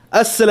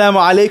Assalamu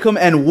alaikum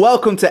and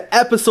welcome to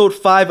episode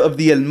 5 of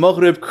the Al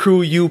Maghrib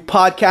Crew U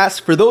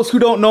podcast. For those who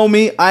don't know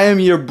me, I am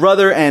your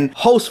brother and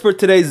host for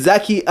today,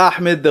 Zaki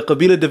Ahmed, the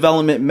Qabila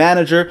Development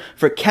Manager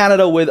for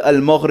Canada with Al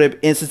Maghrib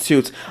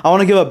Institute. I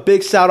want to give a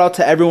big shout out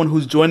to everyone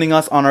who's joining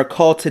us on our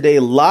call today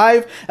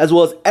live, as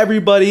well as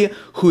everybody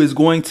who is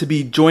going to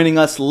be joining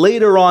us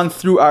later on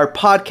through our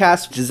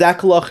podcast.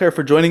 Jazakallah khair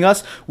for joining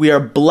us. We are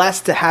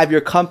blessed to have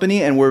your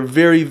company and we're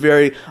very,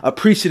 very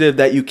appreciative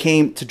that you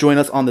came to join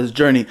us on this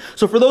journey.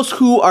 So for those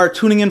who are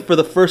tuning in for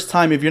the first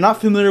time, if you're not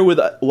familiar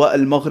with what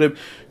Al Maghrib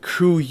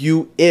Crew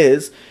U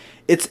is,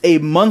 it's a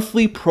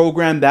monthly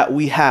program that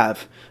we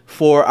have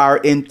for our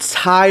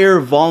entire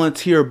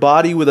volunteer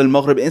body with Al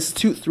Maghrib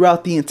Institute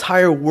throughout the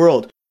entire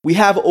world. We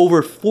have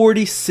over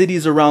 40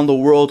 cities around the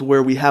world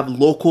where we have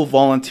local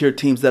volunteer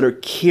teams that are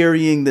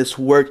carrying this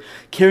work,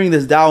 carrying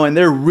this dawah, and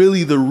they're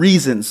really the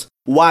reasons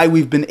why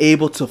we've been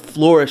able to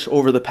flourish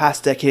over the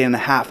past decade and a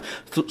half.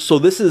 So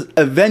this is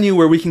a venue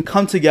where we can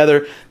come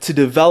together to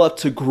develop,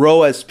 to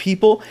grow as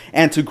people,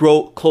 and to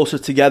grow closer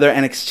together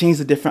and exchange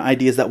the different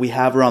ideas that we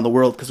have around the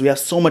world, because we have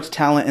so much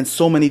talent and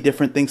so many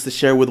different things to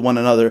share with one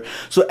another.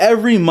 So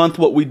every month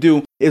what we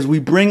do is we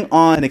bring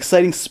on an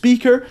exciting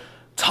speaker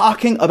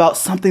talking about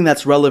something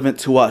that's relevant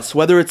to us,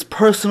 whether it's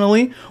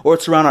personally or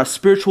it's around our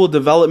spiritual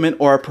development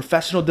or our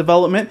professional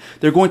development.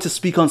 They're going to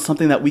speak on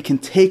something that we can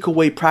take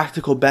away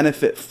practical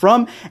benefit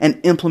from and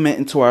implement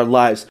into our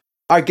lives.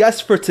 Our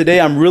guest for today,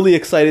 I'm really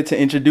excited to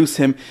introduce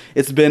him.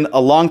 It's been a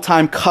long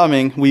time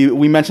coming.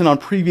 We mentioned on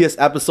previous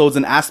episodes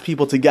and asked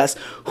people to guess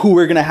who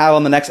we're going to have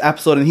on the next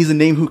episode, and he's a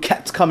name who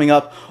kept coming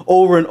up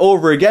over and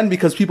over again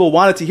because people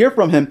wanted to hear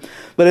from him.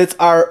 But it's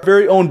our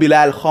very own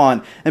Bilal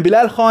Khan. And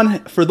Bilal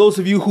Khan, for those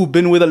of you who've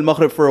been with Al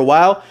Maghrib for a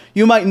while,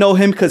 you might know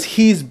him because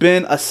he's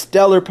been a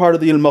stellar part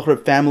of the Al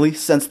Maghrib family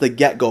since the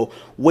get-go,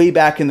 way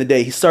back in the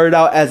day. He started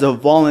out as a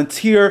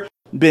volunteer,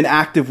 been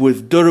active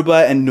with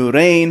Durba and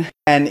Nurain,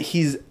 and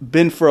he's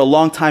been for a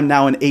long time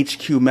now an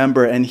HQ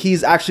member, and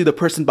he's actually the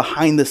person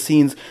behind the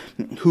scenes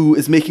who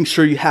is making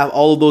sure you have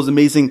all of those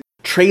amazing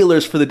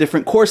trailers for the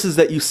different courses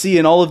that you see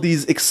and all of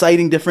these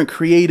exciting different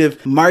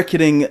creative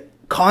marketing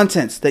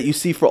contents that you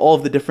see for all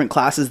of the different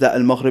classes that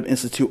Al Maghrib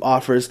Institute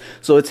offers.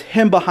 So it's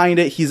him behind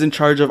it. He's in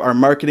charge of our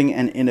marketing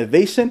and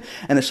innovation,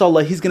 and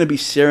inshallah he's going to be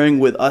sharing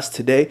with us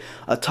today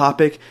a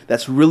topic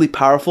that's really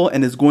powerful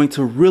and is going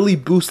to really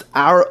boost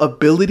our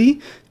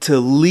ability to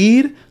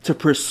lead, to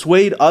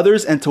persuade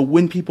others, and to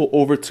win people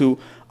over to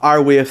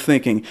our way of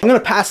thinking. I'm going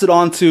to pass it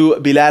on to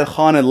Bilal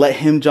Khan and let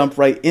him jump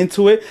right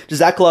into it.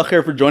 Jazakallah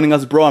khair for joining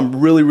us, bro. I'm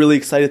really, really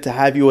excited to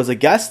have you as a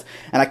guest,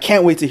 and I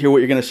can't wait to hear what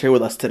you're going to share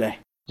with us today.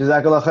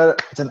 Jazakallah khair.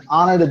 It's an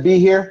honor to be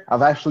here.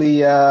 I've actually,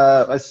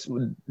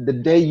 the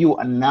day you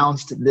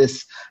announced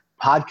this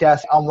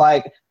podcast, I'm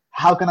like,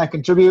 how can I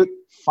contribute?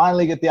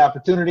 Finally get the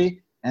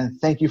opportunity, and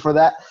thank you for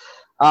that.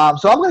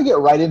 So I'm going to get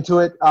right into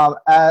it.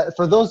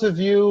 For those of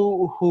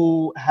you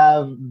who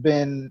have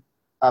been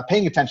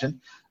paying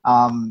attention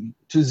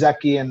to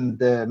Zaki and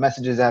the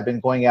messages that have been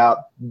going out,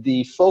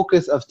 the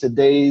focus of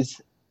today's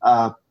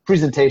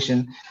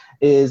presentation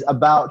is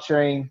about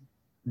sharing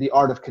the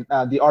art of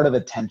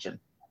attention.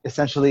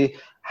 Essentially,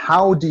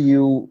 how do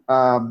you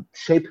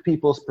shape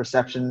people's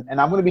perception? And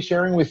I'm going to be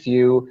sharing with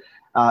you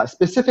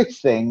specific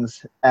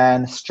things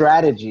and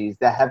strategies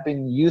that have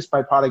been used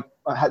by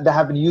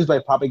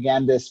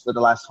propagandists for the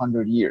last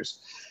 100 years.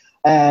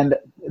 And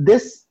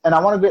I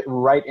want to get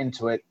right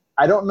into it.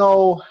 I don't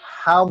know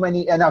how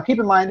many, and now keep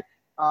in mind,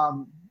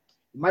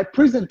 my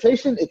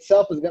presentation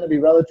itself is going to be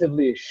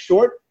relatively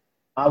short.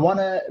 I want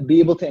to be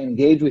able to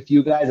engage with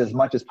you guys as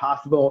much as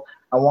possible.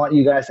 I want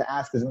you guys to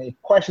ask as many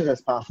questions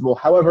as possible.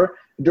 However,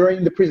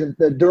 during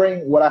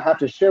what I have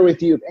to share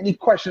with you, if any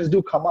questions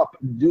do come up,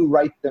 do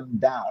write them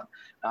down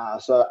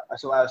so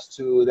as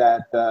to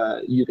that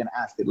you can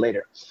ask it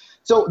later.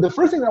 So the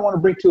first thing that I want to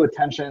bring to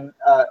attention,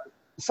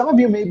 some of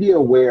you may be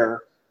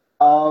aware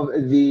of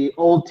the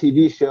old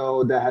TV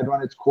show that had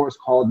run its course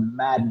called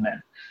Mad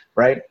Men,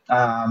 right?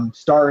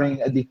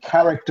 Starring the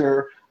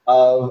character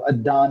of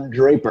Don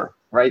Draper.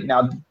 Right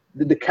now,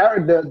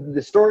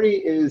 the story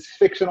is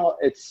fictional.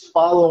 It's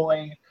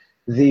following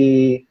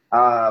the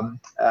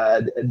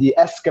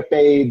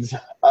escapades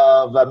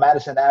of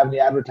Madison Avenue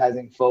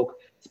advertising folk,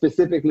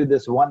 specifically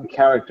this one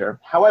character.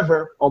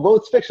 However, although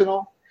it's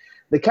fictional,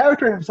 the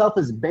character himself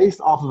is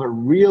based off of a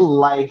real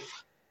life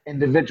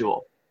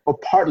individual, or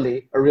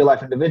partly a real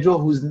life individual,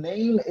 whose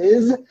name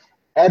is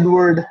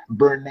Edward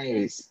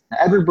Bernays. Now,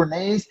 Edward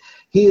Bernays,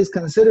 he is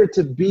considered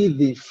to be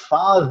the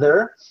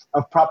father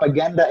of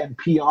propaganda and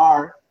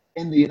PR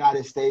in the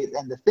United States,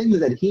 and the things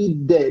that he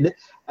did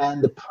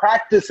and the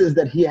practices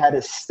that he had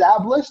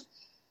established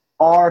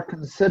are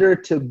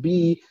considered to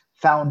be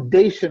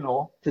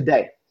foundational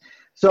today.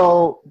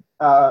 So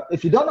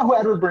if you don't know who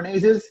Edward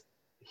Bernays is,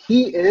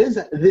 he is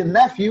the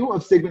nephew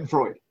of Sigmund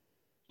Freud,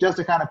 just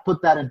to kind of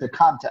put that into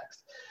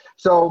context.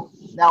 So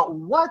now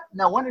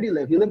when did he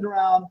live? He lived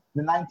around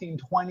the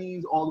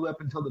 1920s all the way up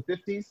until the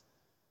 50s.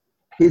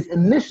 His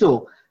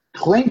initial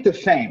claim to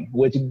fame,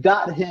 which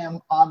got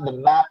him on the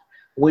map,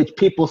 which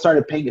people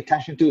started paying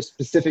attention to,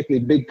 specifically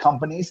big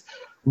companies,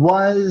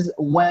 was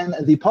when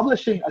the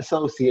Publishing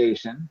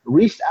Association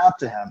reached out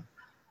to him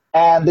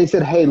and they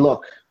said, hey,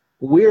 look,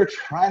 we're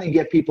trying to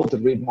get people to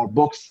read more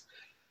books.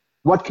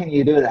 What can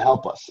you do to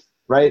help us,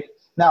 right?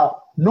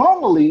 Now,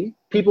 normally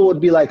people would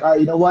be like, all right,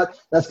 you know what?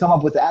 Let's come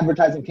up with an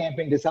advertising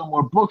campaign to sell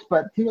more books.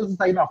 But he was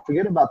like, no,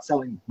 forget about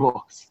selling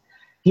books.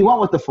 He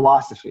went with the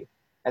philosophy,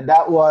 and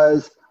that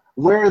was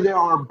where there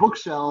are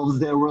bookshelves,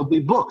 there will be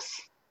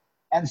books.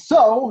 And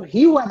so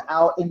he went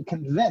out and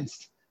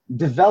convinced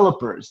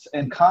developers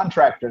and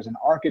contractors and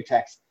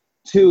architects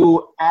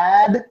to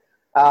add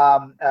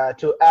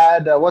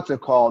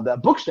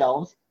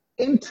bookshelves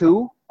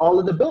into all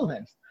of the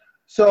buildings.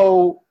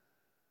 So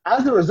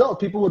as a result,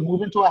 people would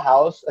move into a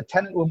house, a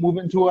tenant would move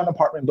into an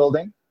apartment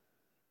building,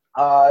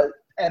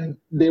 and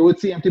they would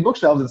see empty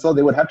bookshelves, and so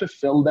they would have to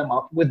fill them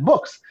up with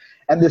books.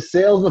 And the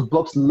sales of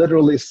books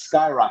literally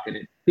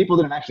skyrocketed. People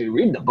didn't actually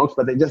read the books,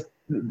 but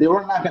they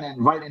were not going to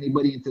invite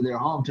anybody into their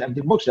home to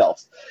empty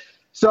bookshelves.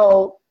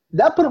 So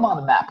that put them on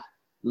the map.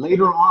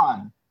 Later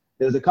on,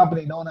 there's a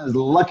company known as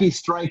Lucky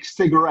Strike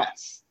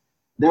Cigarettes.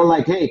 They're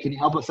like, hey, can you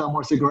help us sell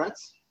more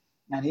cigarettes?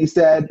 And he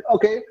said,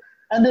 okay.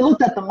 And they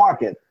looked at the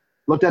market,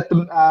 looked at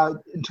them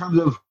in terms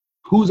of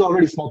who's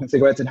already smoking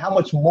cigarettes and how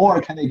much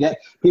more can they get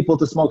people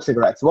to smoke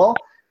cigarettes. Well,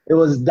 it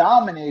was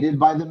dominated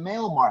by the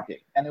male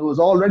market, and it was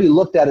already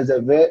looked at as a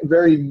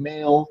very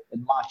male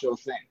and macho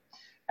thing.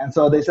 And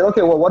so they said,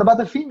 okay, well, what about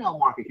the female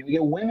market? Can we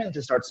get women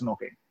to start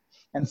smoking?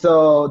 And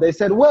so they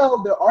said,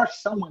 well, there are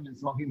some women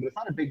smoking, but it's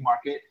not a big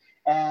market.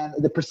 And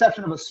the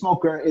perception of a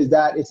smoker is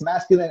that it's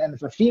masculine, and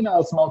if a female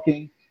is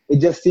smoking, it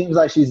just seems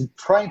like she's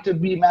trying to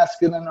be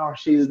masculine, or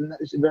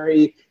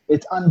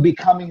it's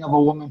unbecoming of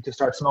a woman to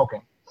start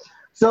smoking.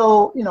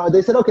 So,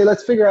 they said, okay,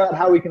 let's figure out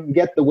how we can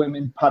get the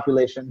women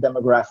population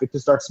demographic to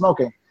start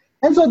smoking.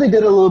 And so they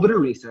did a little bit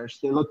of research.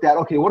 They looked at,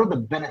 okay, what are the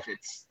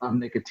benefits of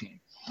nicotine?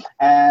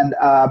 And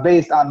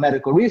based on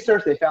medical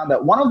research, they found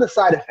that one of the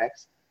side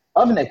effects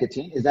of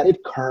nicotine is that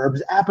it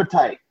curbs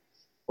appetite.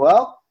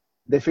 Well,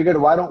 they figured,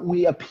 why don't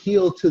we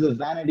appeal to the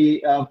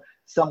vanity of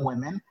some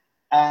women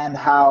and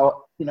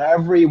how,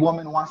 every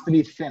woman wants to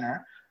be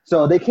thinner.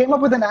 So they came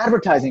up with an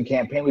advertising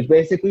campaign, which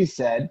basically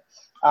said,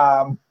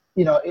 the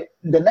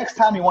next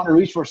time you want to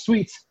reach for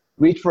sweets,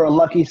 reach for a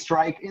Lucky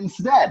Strike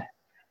instead.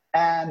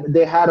 And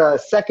they had a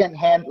second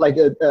hand, like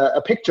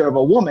a picture of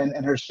a woman,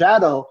 and her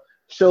shadow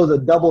shows a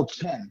double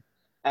chin.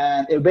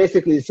 And it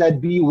basically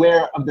said,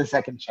 beware of the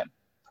second chin.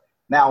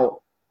 Now,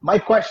 my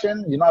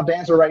question, you don't have to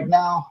answer right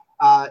now,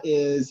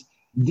 is,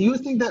 do you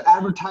think that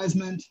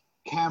advertisement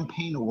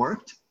campaign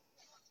worked?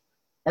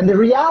 And the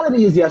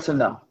reality is yes and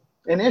no.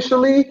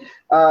 Initially,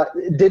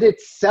 did it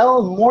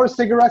sell more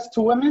cigarettes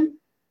to women?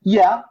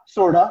 Yeah,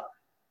 sort of.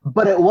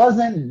 But it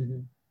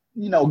wasn't,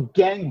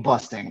 gang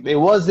busting. It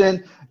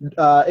wasn't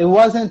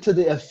to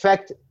the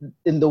effect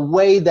in the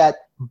way that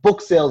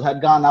book sales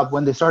had gone up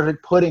when they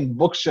started putting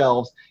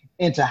bookshelves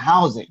into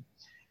housing.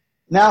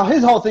 Now,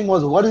 his whole thing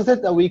was, what is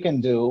it that we can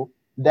do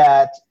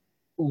that,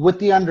 with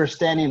the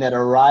understanding that a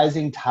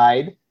rising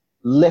tide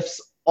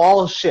lifts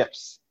all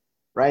ships,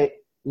 right?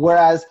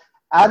 Whereas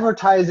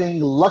advertising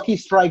Lucky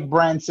Strike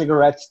brand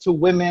cigarettes to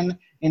women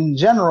in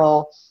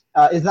general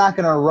is not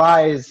going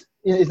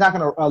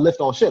to lift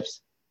all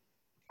ships.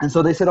 And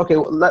so they said, okay,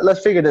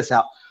 let's figure this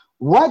out.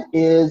 What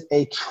is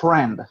a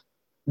trend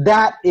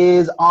that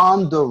is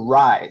on the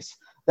rise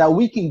that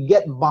we can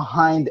get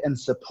behind and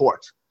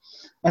support?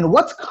 And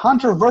what's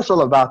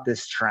controversial about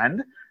this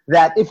trend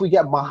that if we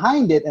get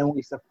behind it and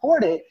we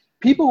support it,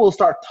 people will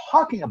start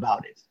talking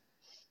about it?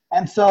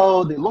 And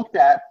so they looked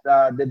at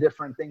the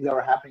different things that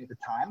were happening at the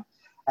time,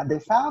 and they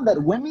found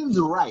that women's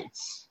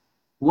rights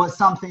was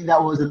something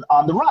that was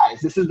on the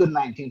rise. This is the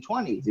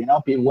 1920s,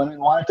 women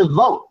wanted to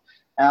vote,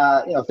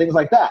 things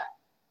like that.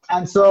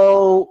 And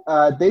so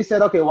they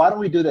said, okay, why don't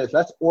we do this?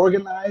 Let's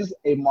organize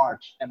a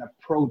march and a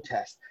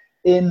protest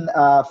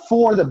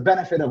for the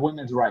benefit of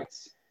women's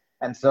rights.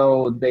 And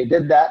so they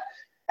did that,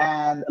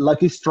 and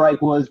Lucky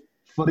Strike was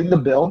footing the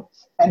bill.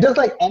 And just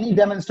like any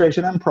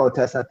demonstration and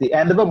protest, at the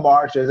end of a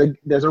march,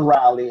 there's a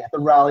rally. At the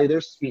rally,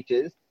 there's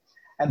speeches.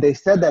 And they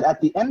said that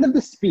at the end of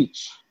the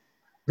speech,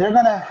 they're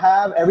going to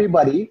have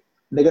everybody,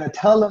 they're going to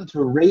tell them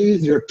to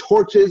raise your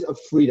torches of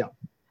freedom.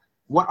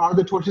 What are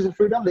the torches of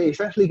freedom? They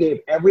essentially gave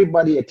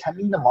everybody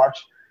attending the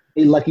march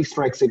a Lucky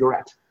Strike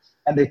cigarette.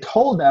 And they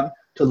told them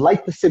to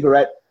light the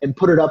cigarette and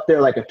put it up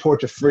there like a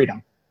torch of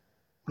freedom.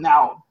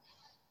 Now,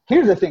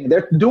 here's the thing.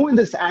 They're doing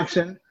this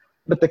action,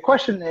 but the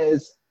question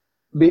is,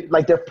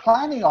 they're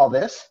planning all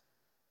this.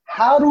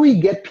 How do we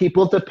get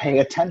people to pay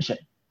attention?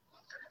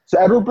 So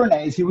Edward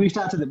Bernays, he reached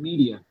out to the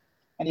media,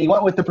 and he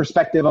went with the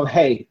perspective of,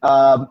 hey,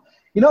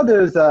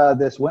 there's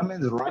this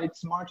women's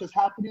rights march is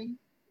happening,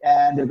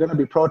 and they're going to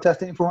be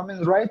protesting for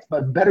women's rights,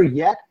 but better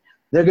yet,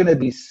 they're going to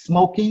be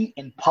smoking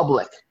in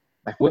public.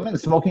 Like, women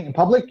smoking in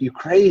public? You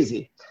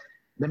crazy.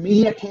 The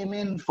media came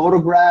in,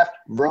 photographed,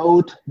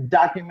 wrote,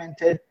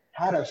 documented,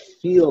 had a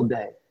field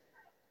day.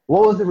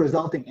 What was the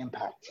resulting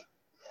impact?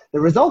 The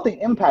resulting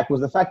impact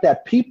was the fact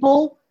that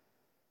people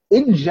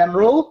in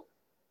general,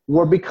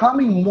 were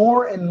becoming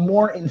more and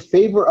more in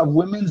favor of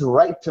women's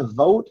right to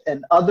vote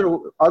and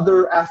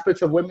other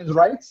aspects of women's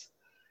rights.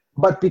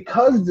 But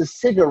because the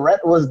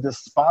cigarette was the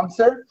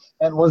sponsor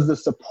and was the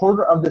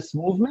supporter of this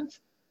movement,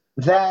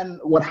 then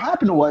what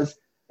happened was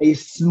a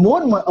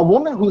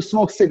woman who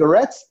smoked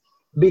cigarettes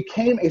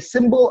became a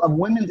symbol of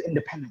women's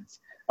independence,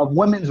 of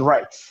women's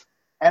rights.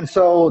 And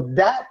so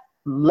that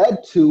led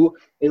to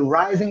a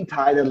rising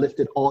tide that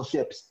lifted all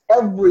ships.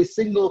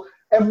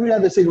 Every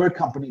other cigarette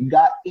company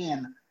got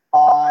in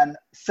on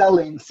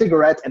selling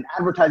cigarettes and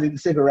advertising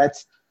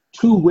cigarettes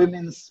to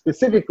women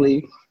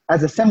specifically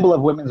as a symbol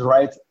of women's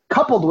rights,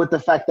 coupled with the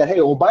fact that,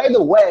 hey, well, by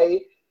the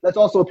way, let's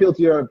also appeal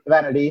to your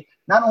vanity.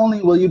 Not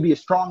only will you be a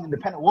strong,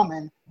 independent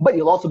woman, but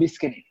you'll also be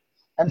skinny.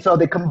 And so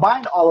they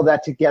combined all of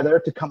that together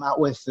to come out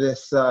with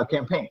this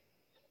campaign.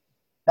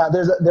 Now,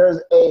 there's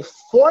a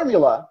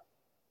formula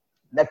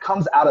that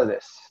comes out of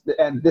this.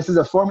 And this is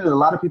a formula that a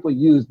lot of people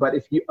use, but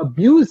if you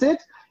abuse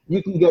it,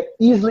 you can get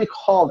easily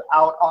called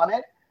out on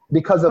it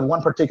because of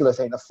one particular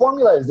thing. The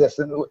formula is this,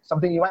 and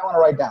something you might want to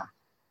write down.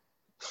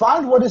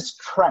 Find what is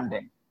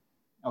trending,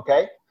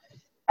 okay?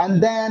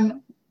 And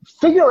then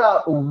figure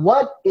out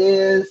what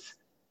is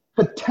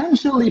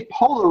potentially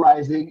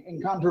polarizing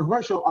and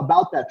controversial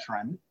about that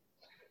trend.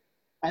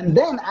 And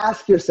then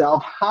ask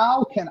yourself,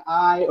 how can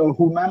I, or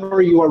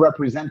whomever you are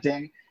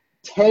representing,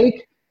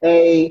 take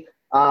a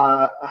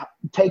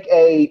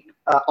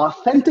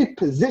authentic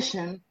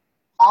position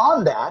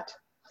on that,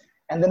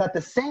 and then at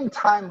the same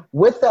time,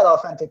 with that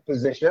authentic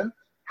position,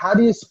 how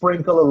do you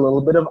sprinkle a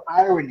little bit of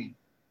irony?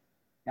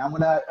 Now, I'm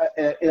gonna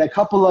in a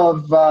couple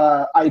of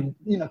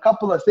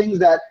things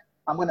that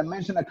I'm gonna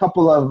mention a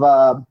couple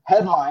of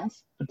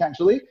headlines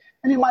potentially,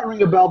 and you might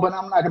ring a bell, but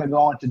I'm not gonna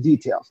go into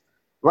details.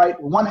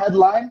 Right? One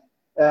headline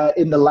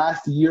in the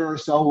last year or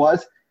so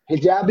was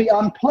hijabi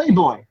on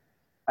Playboy.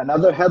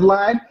 Another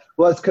headline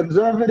was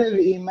conservative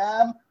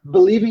imam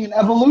believing in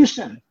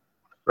evolution,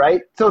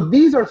 right? So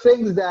these are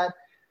things that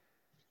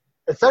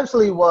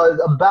essentially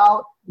was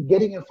about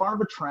getting in front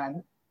of a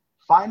trend,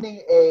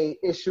 finding a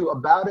issue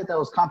about it that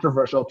was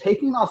controversial,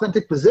 taking an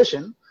authentic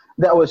position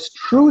that was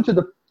true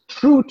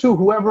to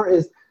whoever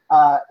is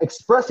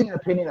expressing an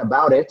opinion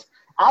about it,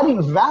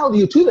 adding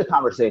value to the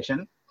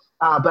conversation,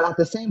 but at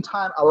the same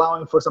time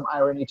allowing for some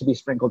irony to be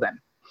sprinkled in.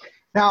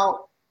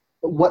 Now,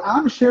 what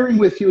I'm sharing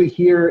with you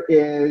here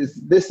is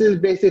this is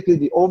basically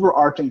the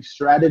overarching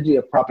strategy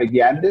of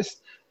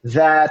propagandists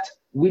that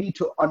we need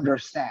to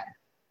understand.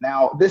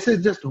 Now, this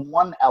is just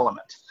one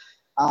element.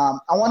 I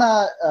want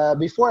to,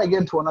 before I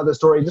get into another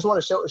story, I just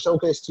want to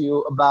showcase to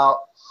you about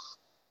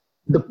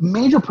the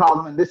major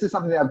problem, and this is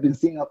something that I've been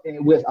seeing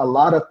with a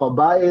lot of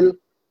qabail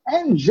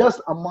and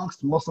just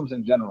amongst Muslims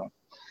in general.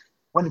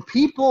 When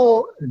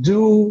people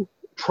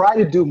try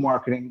to do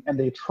marketing and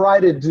they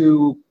try to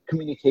do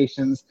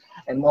communications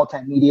and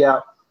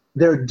multimedia,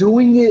 they're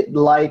doing it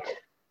like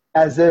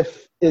as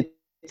if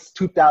it's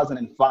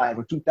 2005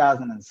 or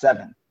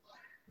 2007.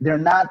 They're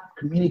not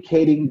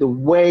communicating the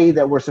way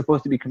that we're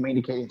supposed to be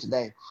communicating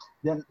today.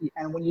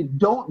 And when you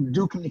don't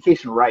do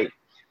communication right,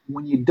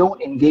 when you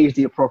don't engage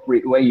the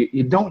appropriate way,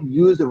 you don't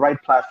use the right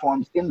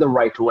platforms in the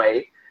right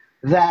way,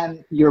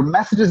 then your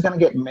message is going to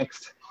get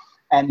mixed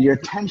and your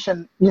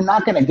attention, you're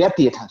not going to get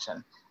the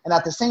attention. And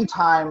at the same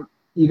time,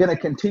 you're going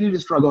to continue to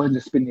struggle and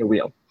to spin your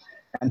wheel.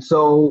 And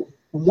so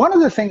one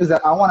of the things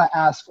that I want to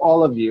ask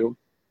all of you,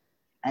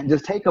 and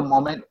just take a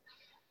moment,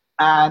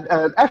 and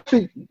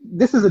actually,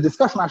 this is a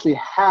discussion I actually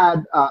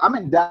had. I'm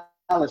in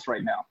Dallas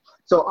right now.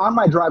 So on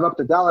my drive up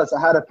to Dallas, I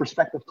had a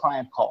prospective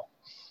client call.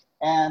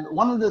 And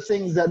one of the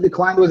things that the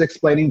client was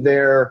explaining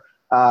their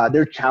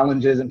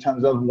challenges in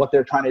terms of what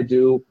they're trying to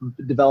do,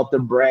 develop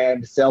their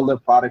brand, sell their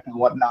product and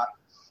whatnot.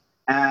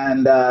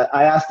 And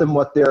I asked them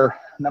what their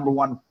number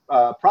one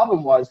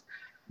problem was.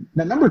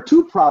 The number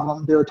two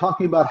problem, they were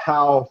talking about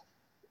how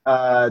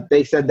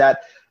they said that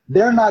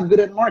they're not good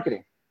at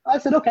marketing. I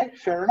said, okay,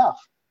 fair enough.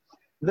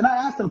 Then I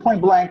asked them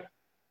point blank,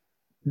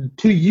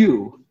 to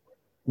you,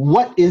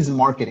 what is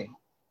marketing?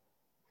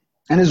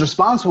 And his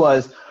response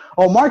was,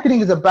 oh,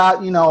 marketing is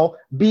about,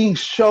 being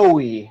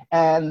showy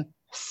and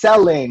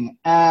selling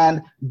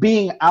and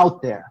being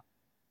out there.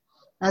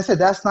 And I said,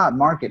 that's not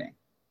marketing.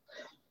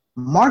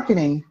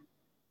 Marketing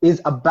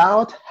is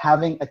about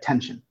having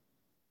attention.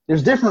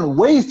 There's different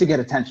ways to get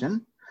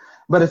attention,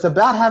 but it's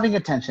about having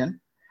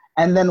attention.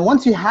 And then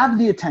once you have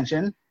the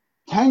attention,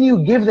 can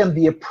you give them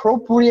the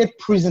appropriate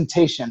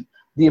presentation,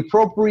 the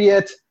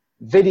appropriate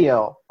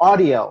video,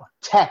 audio,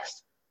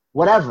 text,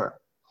 whatever,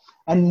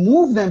 and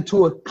move them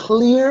to a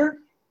clear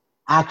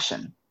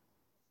action?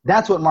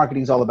 That's what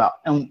marketing is all about.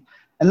 And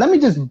let me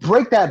just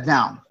break that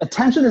down.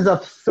 Attention is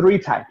of three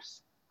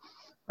types,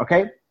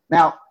 okay?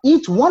 Now,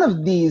 each one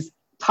of these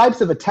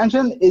types of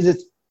attention is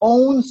its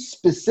own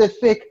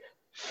specific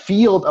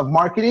field of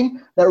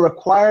marketing that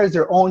requires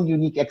their own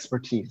unique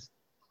expertise.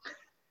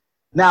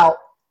 Now,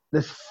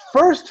 the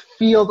first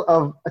field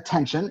of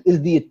attention is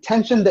the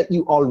attention that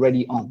you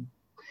already own.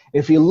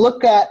 If you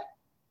look at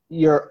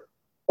your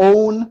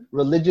own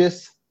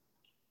religious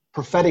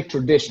prophetic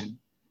tradition,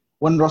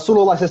 when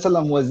Rasulullah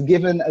ﷺ was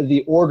given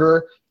the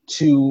order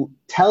to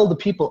tell the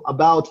people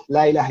about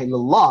La ilaha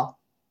illallah,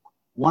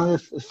 one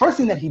of the first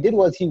thing that he did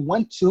was he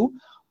went to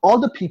all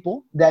the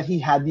people that he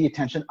had the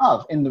attention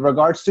of in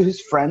regards to his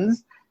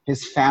friends,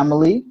 his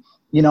family,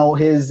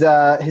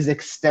 his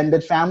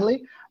extended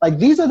family. Like,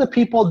 these are the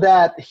people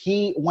that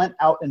he went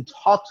out and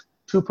talked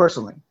to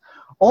personally.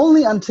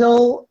 Only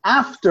until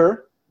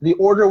after the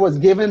order was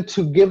given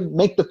to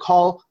make the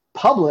call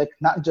public,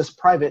 not just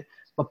private,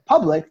 but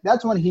public,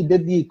 that's when he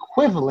did the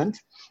equivalent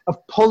of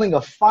pulling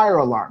a fire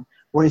alarm,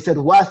 where he said,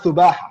 wa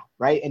thubaha,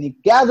 right? And he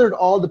gathered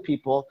all the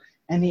people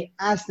and he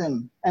asked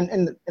them, and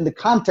in the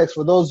context,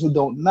 for those who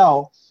don't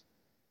know,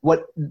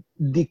 what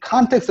the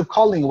context of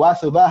calling wa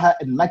thubaha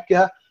in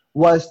Mecca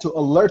was to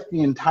alert the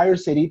entire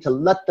city, to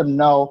let them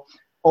know,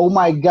 oh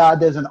my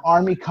God, there's an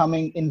army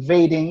coming,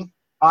 invading,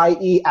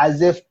 i.e.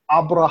 as if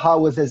Abraha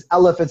with his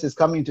elephants is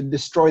coming to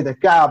destroy the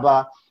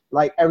Kaaba.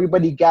 Like,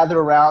 everybody gather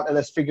around and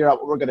let's figure out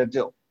what we're going to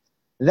do.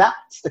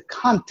 That's the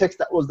context,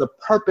 that was the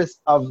purpose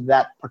of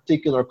that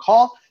particular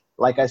call.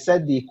 Like I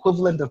said, the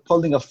equivalent of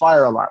pulling a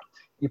fire alarm.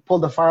 You pull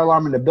the fire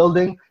alarm in the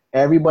building,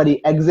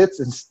 everybody exits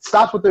and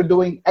stops what they're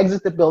doing,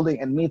 exits the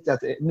building, and meets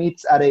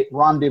at a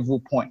rendezvous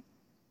point.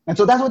 And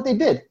so that's what they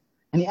did.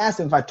 And he asked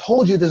them, if I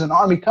told you there's an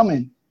army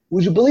coming,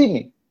 would you believe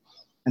me?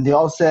 And they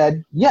all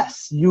said,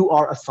 yes, you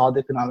are a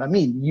Sadiq and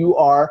al-Amin. You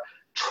are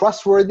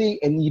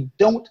trustworthy and you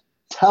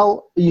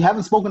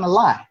haven't spoken a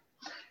lie.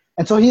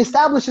 And so he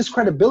established his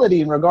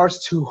credibility in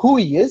regards to who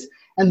he is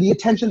and the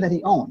attention that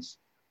he owns.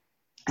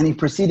 And he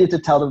proceeded to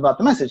tell them about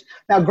the message.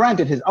 Now,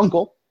 granted, his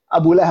uncle,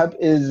 Abu Lahab,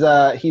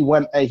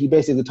 he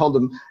basically told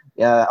him,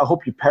 I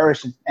hope you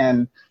perish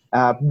and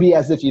be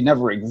as if you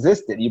never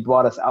existed. You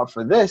brought us out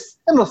for this.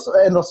 And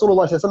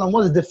Rasulullah ﷺ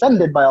was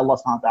defended by Allah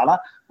subhanahu wa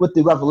ta'ala with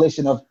the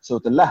revelation of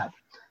Surah Al-Lahab.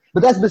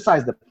 But that's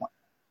besides the point.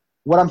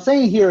 What I'm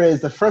saying here is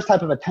the first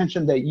type of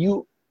attention that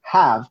you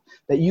have,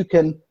 that you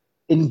can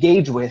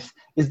engage with,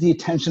 is the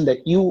attention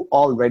that you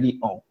already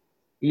own.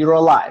 You're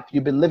alive.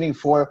 You've been living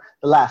for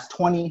the last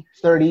 20,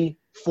 30,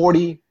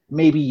 40,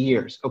 maybe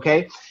years,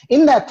 okay?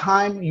 In that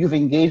time, you've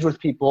engaged with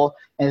people,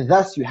 and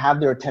thus you have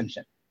their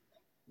attention.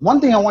 One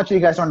thing I want you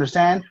guys to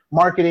understand,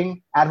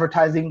 marketing,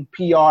 advertising,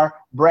 PR,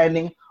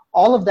 branding,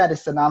 all of that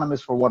is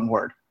synonymous for one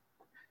word: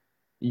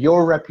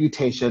 your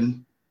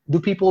reputation. Do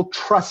people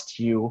trust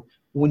you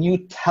when you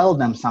tell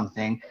them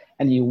something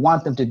and you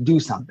want them to do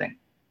something?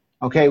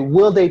 Okay,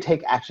 will they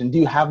take action? Do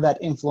you have that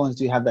influence?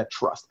 Do you have that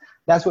trust?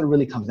 That's what it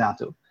really comes down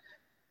to.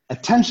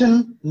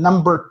 Attention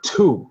number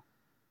 2,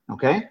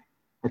 okay?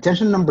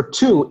 Attention number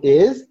 2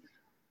 is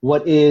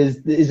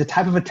a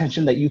type of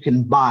attention that you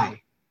can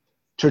buy.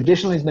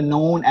 Traditionally, it's been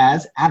known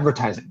as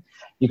advertising.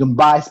 You can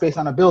buy space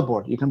on a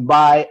billboard. You can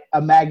buy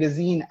a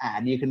magazine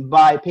ad. You can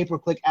buy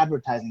pay-per-click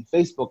advertising,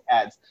 Facebook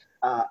ads.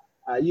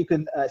 You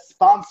can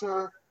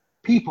sponsor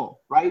people,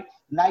 right?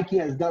 Nike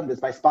has done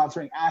this by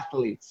sponsoring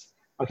athletes.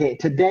 Okay,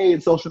 today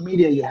in social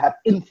media, you have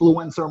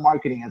influencer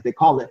marketing, as they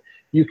call it.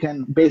 You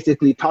can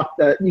basically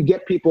you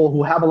get people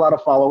who have a lot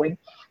of following,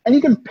 and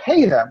you can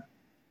pay them,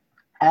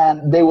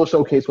 and they will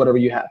showcase whatever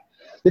you have.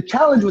 The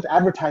challenge with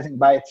advertising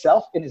by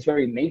itself, in its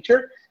very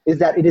nature, is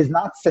that it is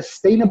not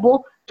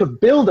sustainable to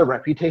build a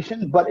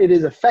reputation, but it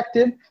is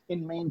effective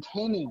in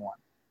maintaining one.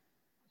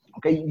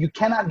 Okay, you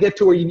cannot get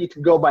to where you need to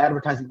go by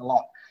advertising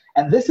alone.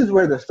 And this is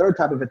where the third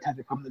type of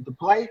attention comes into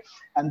play.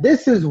 And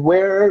this is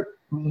where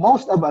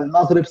most of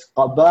Al-Maghrib's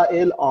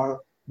qaba'il are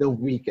the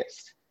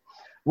weakest,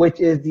 which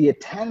is the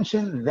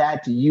attention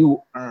that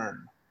you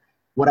earn.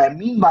 What I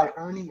mean by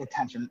earning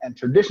attention, and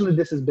traditionally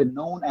this has been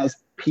known as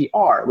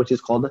PR, which is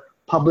called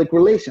public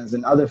relations.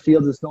 In other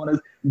fields, it's known as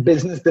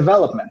business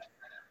development.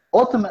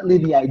 Ultimately,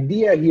 the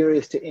idea here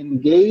is to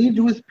engage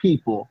with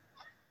people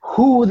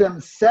who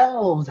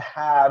themselves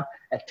have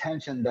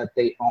attention that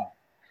they own.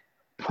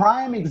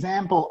 Prime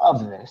example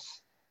of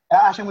this,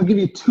 actually I'm going to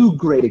give you 2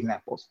 great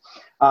examples.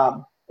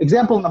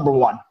 Example number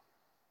 1,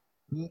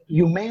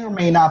 you may or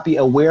may not be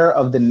aware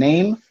of the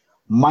name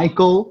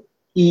Michael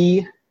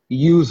E.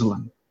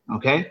 Uslan,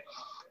 okay?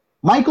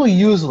 Michael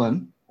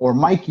Uslan, or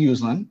Mike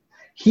Uslan,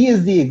 he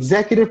is the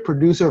executive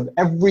producer of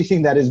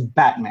everything that is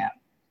Batman.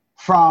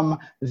 From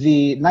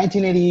the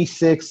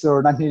 1986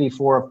 or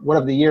 1984,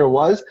 whatever the year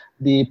was,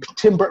 the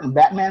Tim Burton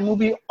Batman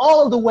movie,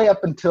 all the way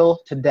up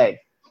until today.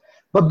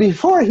 But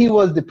before he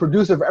was the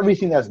producer of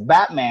everything that's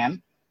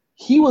Batman,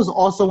 he was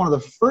also one of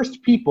the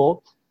first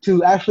people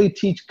to actually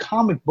teach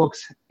comic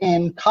books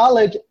in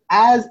college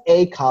as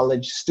a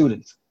college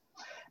student.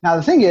 Now,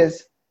 the thing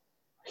is,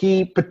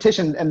 he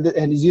petitioned, and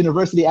his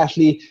university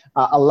actually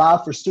allowed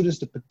for students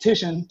to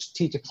petition to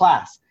teach a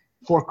class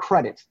for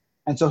credit.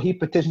 And so he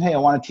petitioned, hey, I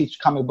want to teach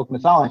comic book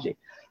mythology.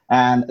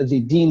 And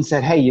the dean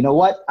said, hey, you know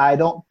what? I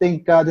don't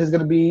think this is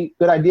going to be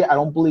a good idea. I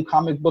don't believe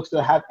comic books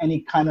to have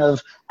any kind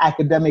of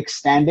academic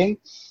standing.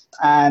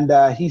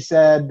 And he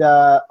said,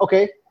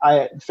 okay,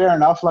 fair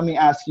enough. Let me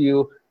ask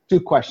you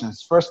 2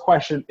 questions. First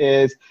question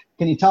is,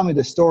 can you tell me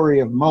the story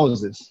of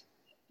Moses?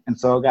 And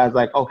so the guy's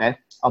like, okay,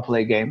 I'll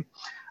play a game.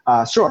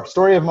 Sure,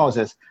 story of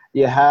Moses.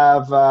 You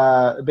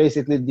have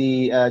basically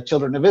the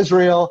children of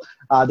Israel.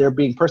 They're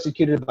being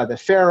persecuted by the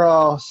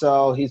Pharaoh,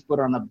 so he's put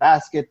on a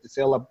basket to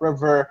sail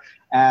upriver,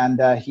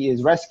 and he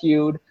is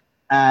rescued,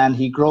 and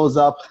he grows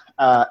up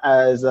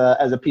as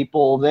a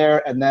people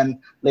there, and then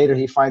later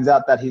he finds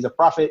out that he's a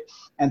prophet,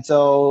 and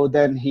so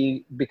then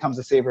he becomes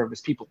a savior of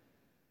his people.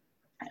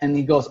 And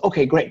he goes,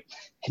 okay, great.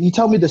 Can you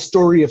tell me the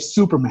story of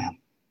Superman?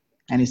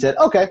 And he said,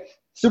 okay,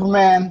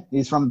 Superman,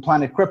 he's from the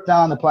planet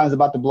Krypton. The planet's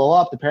about to blow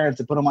up. The parents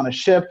have put him on a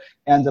ship,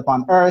 ends up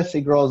on Earth.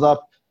 He grows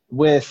up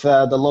with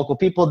the local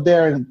people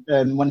there.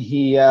 And when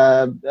he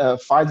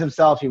finds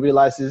himself, he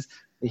realizes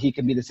that he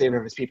can be the savior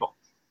of his people.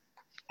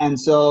 And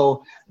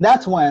so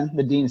that's when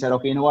the dean said,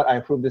 okay, you know what? I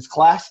approve this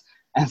class.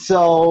 And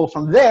so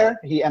from there,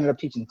 he ended up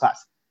teaching the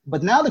class.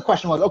 But now the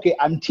question was, okay,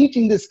 I'm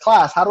teaching this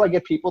class. How do I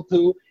get people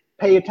to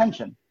pay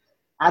attention?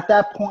 At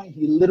that point,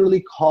 he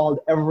literally called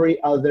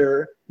every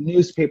other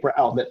newspaper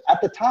outlet.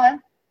 At the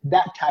time,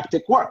 that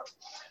tactic worked,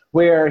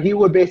 where he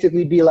would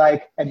basically be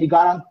like, and he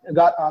got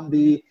on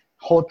the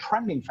whole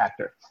trending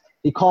factor.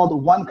 He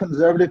called one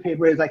conservative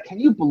paper. He's like, can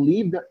you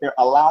believe that they're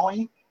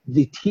allowing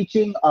the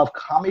teaching of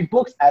comic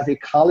books as a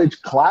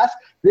college class?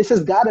 This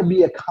has got to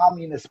be a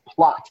communist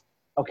plot,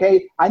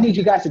 okay? I need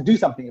you guys to do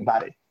something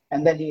about it.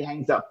 And then he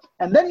hangs up.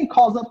 And then he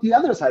calls up the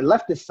other side,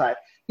 leftist side.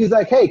 He's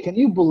like, hey, can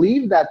you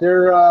believe that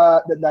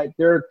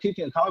they're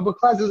teaching a comic book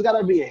class? There's got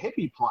to be a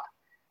hippie plot.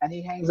 And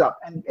he hangs up.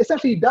 And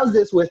essentially he does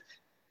this with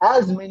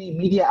as many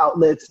media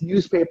outlets,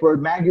 newspapers,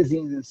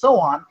 magazines, and so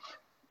on,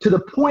 to the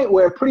point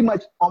where pretty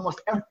much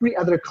almost every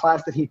other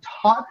class that he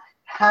taught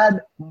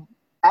had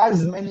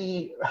as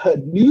many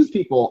news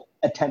people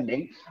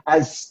attending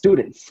as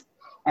students.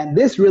 And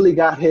this really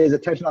got his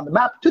attention on the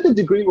map to the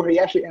degree where he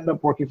actually ended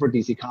up working for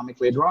DC Comics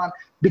later on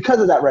because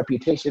of that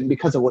reputation,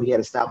 because of what he had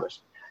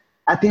established.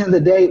 At the end of the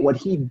day, what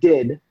he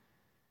did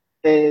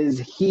is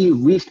he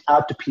reached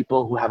out to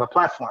people who have a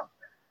platform.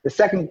 The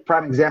second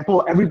prime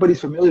example, everybody's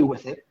familiar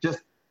with it, just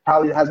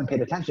probably hasn't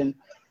paid attention.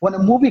 When a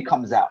movie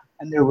comes out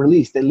and they're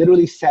released, they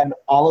literally send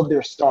all of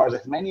their stars,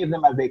 as many of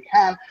them as they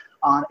can,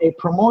 on a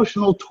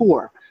promotional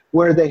tour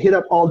where they hit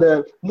up all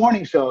the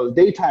morning shows,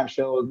 daytime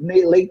shows,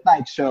 late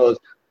night shows,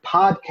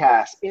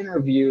 podcasts,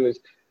 interviews,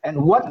 and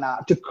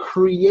whatnot to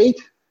create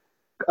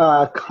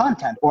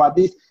content, or at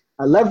least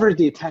leverage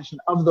the attention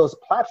of those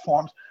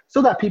platforms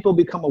so that people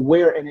become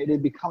aware and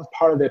it becomes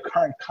part of their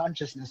current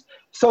consciousness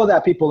so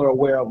that people are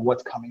aware of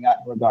what's coming out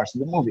in regards to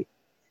the movie.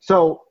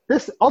 So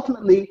this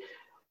ultimately,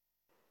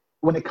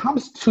 when it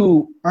comes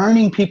to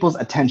earning people's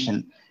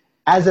attention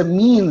as a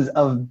means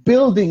of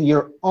building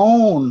your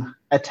own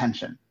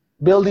attention,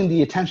 building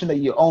the attention that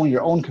you own,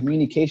 your own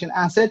communication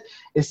asset,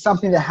 is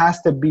something that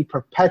has to be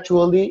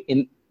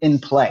perpetually in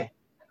play,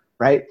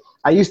 right?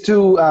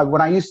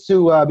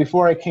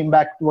 Before I came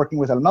back working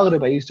with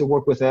Al-Maghrib, I used to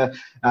work with a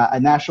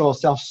national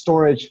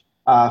self-storage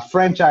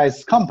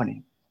franchise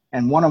company.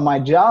 And one of my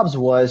jobs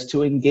was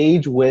to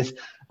engage with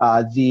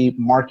the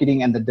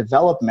marketing and the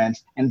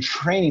development and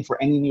training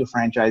for any new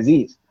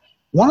franchisees.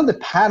 One of the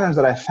patterns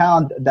that I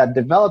found that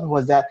developed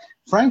was that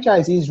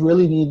franchisees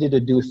really needed to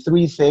do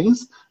three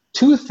things,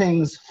 two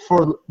things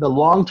for the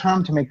long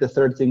term to make the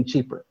third thing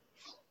cheaper.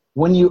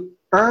 When you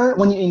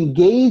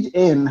engage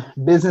in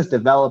business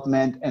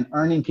development and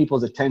earning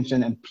people's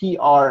attention and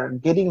PR,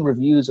 getting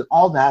reviews and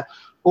all that,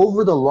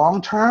 over the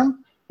long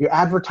term, your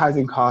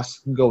advertising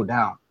costs go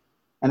down.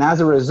 And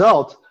as a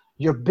result,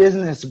 your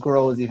business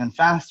grows even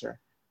faster.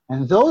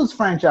 And those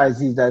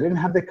franchisees that didn't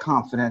have the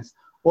confidence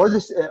or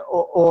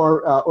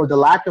the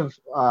lack of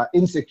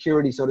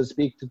insecurity, so to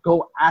speak, to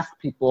go ask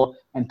people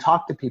and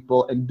talk to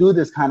people and do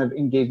this kind of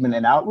engagement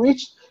and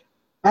outreach,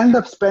 end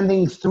up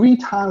spending 3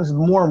 times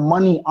more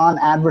money on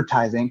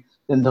advertising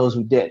than those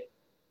who did.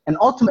 And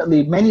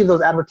ultimately, many of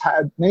those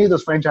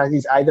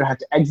franchisees either had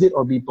to exit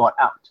or be bought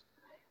out.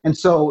 And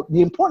so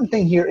the important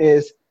thing here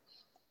is,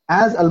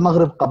 as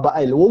Al-Maghrib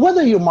Qaba'il,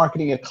 whether you're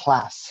marketing a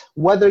class,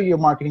 whether you're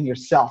marketing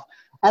yourself,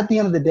 at the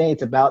end of the day,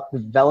 it's about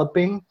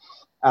developing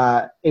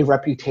a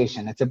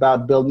reputation. It's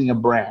about building a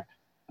brand,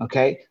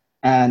 okay?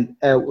 And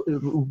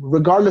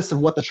regardless of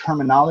what the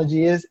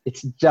terminology is,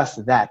 it's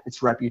just that,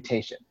 it's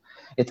reputation.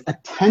 It's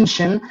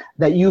attention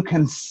that you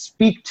can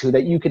speak to,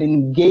 that you can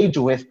engage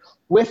with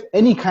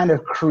any kind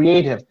of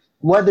creative,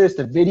 whether it's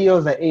the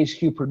videos that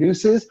HQ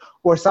produces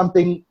or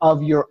something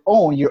of your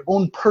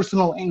own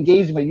personal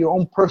engagement, your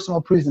own personal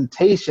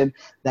presentation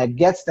that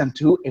gets them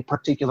to a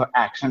particular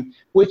action,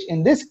 which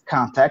in this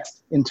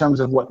context, in terms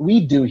of what we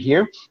do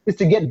here, is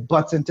to get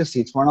butts into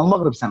seats for an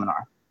Al-Maghrib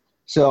seminar.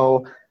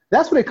 So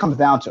that's what it comes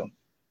down to.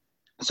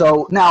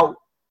 So now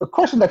the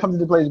question that comes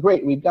into play is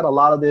great. We've got a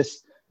lot of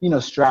this,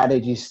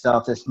 strategy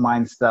stuff, this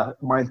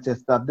mindset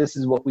stuff. This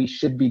is what we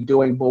should be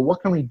doing, but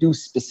what can we do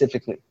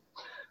specifically?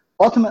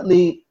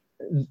 Ultimately,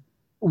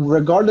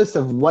 regardless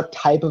of what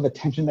type of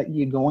attention that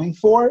you're going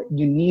for,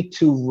 you need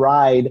to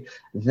ride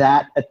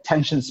that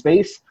attention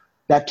space,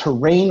 that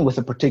terrain with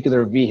a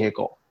particular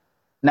vehicle.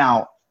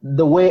 Now,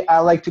 the way I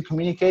like to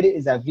communicate it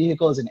is that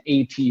vehicle is an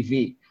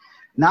ATV,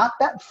 not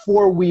that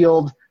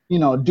four-wheeled,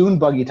 dune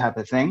buggy type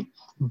of thing,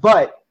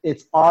 but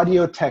it's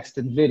audio, text,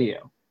 and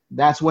video.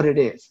 That's what it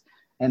is.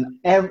 And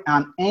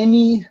on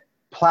any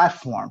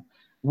platform,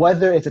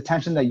 whether it's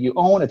attention that you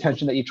own,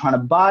 attention that you're trying to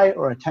buy,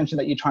 or attention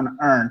that you're trying to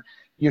earn,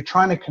 you're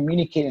trying to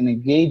communicate and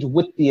engage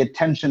with the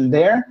attention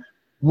there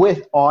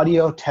with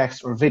audio,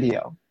 text, or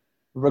video.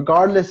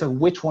 Regardless of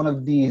which one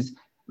of these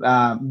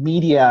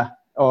media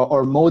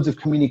or modes of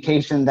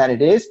communication that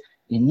it is,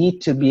 you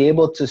need to be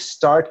able to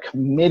start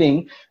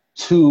committing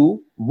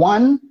to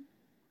 1,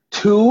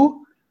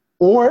 2,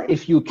 or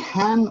if you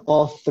can,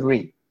 all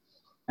 3.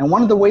 And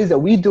one of the ways that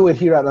we do it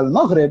here at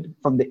Al-Maghrib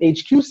from the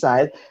HQ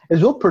side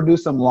is we'll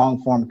produce some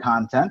long form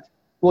content.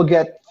 We'll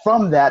get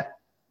from that,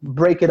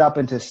 break it up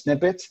into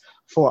snippets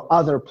for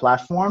other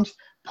platforms,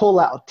 pull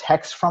out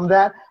text from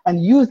that,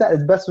 and use that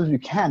as best as we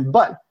can.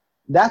 But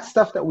that's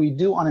stuff that we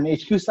do on an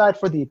HQ side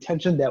for the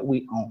attention that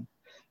we own.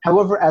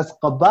 However, as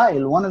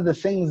Qabail, one of the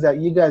things that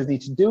you guys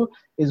need to do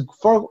is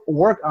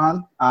work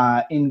on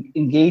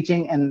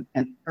engaging and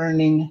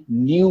earning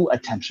new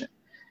attention.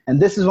 And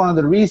this is one of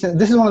the reasons,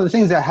 this is one of the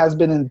things that has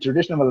been in the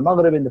tradition of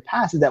Al-Maghrib in the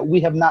past, is that we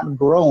have not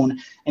grown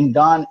and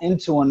gone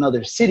into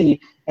another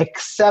city,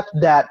 except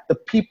that the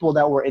people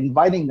that were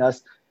inviting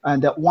us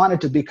and that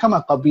wanted to become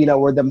a Qabila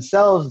were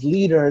themselves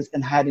leaders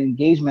and had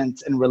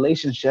engagements and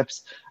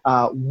relationships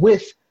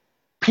with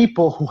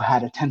people who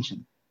had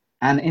attention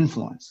and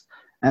influence.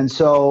 And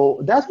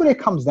so that's what it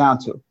comes down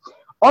to.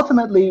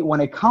 Ultimately, when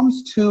it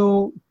comes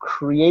to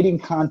creating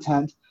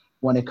content,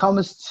 when it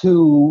comes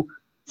to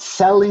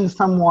selling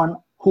someone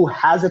who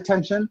has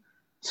attention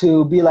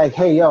to be like,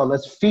 hey, yo,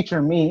 let's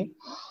feature me,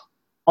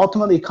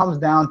 ultimately it comes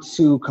down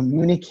to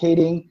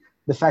communicating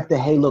the fact that,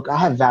 hey, look, I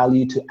have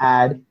value to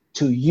add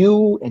to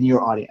you and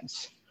your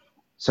audience.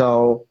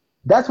 So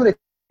that's what it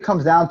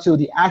comes down to.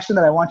 The action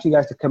that I want you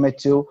guys to commit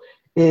to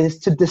is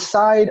to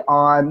decide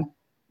on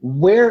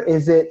where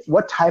is it,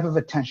 what type of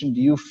attention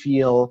do you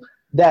feel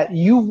that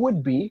you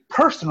would be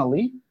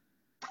personally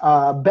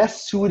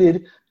best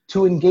suited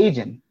to engage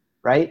in,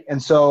 right?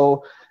 And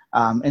so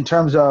in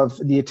terms of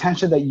the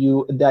attention that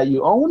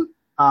you own,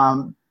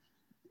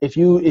 if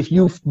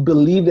you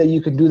believe that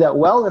you can do that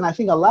well, and I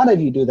think a lot of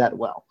you do that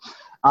well.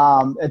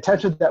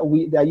 Attention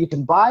that you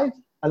can buy,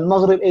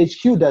 Al-Maghrib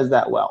HQ does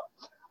that well.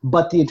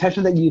 But the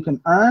attention that you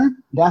can earn,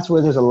 that's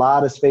where there's a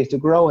lot of space to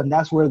grow, and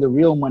that's where the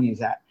real money is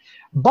at.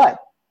 But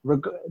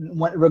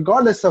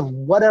regardless of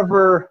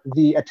whatever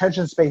the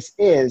attention space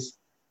is,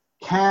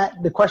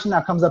 the question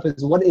that comes up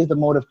is, what is the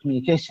mode of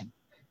communication?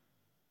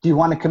 Do you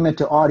want to commit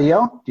to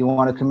audio? Do you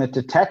want to commit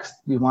to text?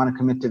 Do you want to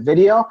commit to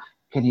video?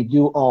 Can you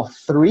do all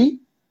 3?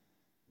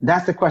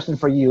 That's the question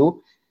for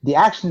you. The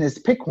action is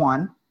pick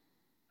one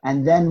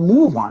and then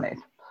move on it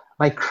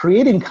by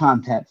creating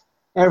content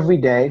every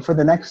day for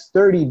the next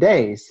 30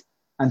 days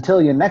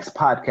until your next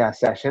podcast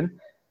session.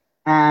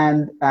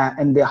 And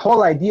the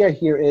whole idea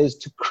here is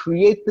to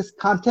create this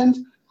content,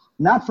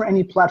 not for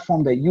any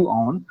platform that you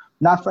own,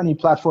 not for any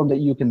platform that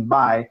you can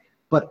buy,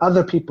 but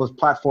other people's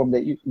platform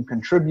that you can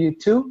contribute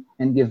to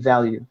and give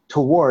value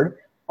toward,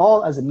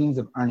 all as a means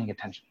of earning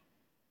attention.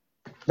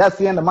 That's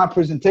the end of my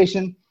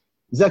presentation.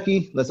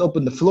 Zaki, let's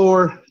open the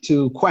floor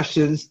to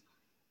questions.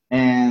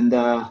 And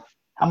how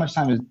much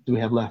time do we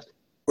have left?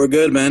 We're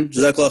good, man.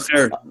 Jazakallah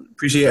khair.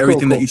 Appreciate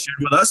everything that you shared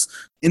with us.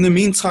 In the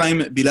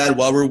meantime, Bilal,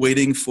 while we're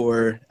waiting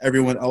for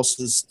everyone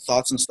else's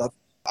thoughts and stuff,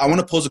 I want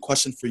to pose a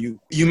question for you.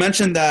 You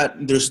mentioned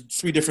that there's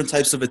 3 different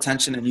types of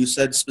attention, and you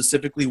said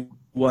specifically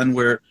one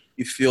where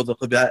you feel the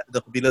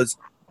Qabilas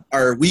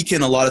are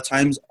weakened a lot of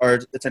times, are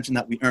attention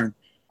that we earn.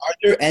 Are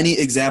there any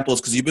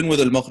examples, because you've been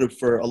with Al-Maghrib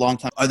for a long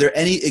time, are there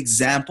any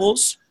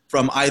examples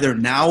from either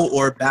now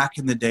or back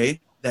in the day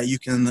that you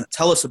can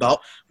tell us about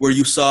where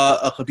you saw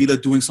a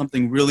Qabila doing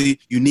something really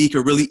unique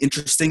or really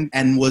interesting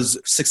and was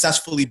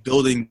successfully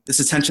building this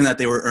attention that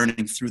they were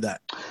earning through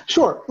that?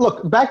 Sure.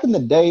 Look, back in the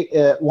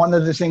day, one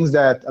of the things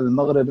that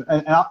Al-Maghrib,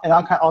 and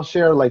I'll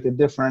share like the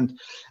different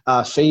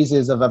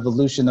phases of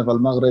evolution of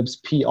Al-Maghrib's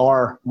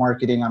PR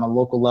marketing on a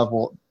local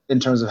level in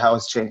terms of how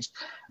it's changed.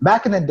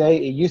 Back in the day,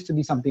 it used to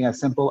be something as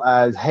simple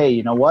as, hey,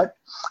 you know what?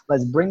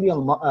 Let's bring the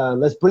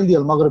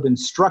Al-Maghrib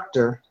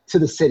instructor to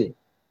the city,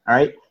 all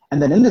right?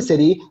 And then in the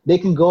city, they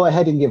can go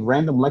ahead and give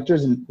random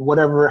lectures in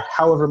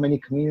however many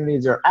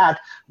communities they're at,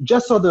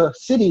 just so the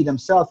city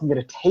themselves can get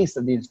a taste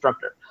of the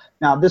instructor.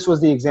 Now, this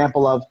was the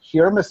example of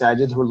here are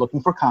masajids who are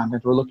looking for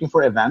content, we're looking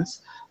for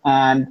events,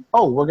 and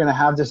we're going to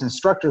have this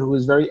instructor who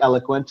is very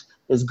eloquent,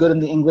 is good in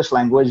the English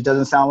language,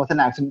 doesn't sound with an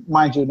accent.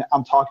 Mind you,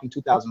 I'm talking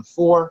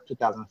 2004,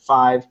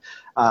 2005,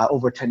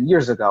 over 10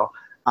 years ago.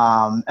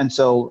 And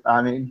so,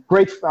 I mean,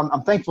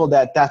 I'm thankful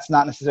that that's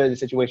not necessarily the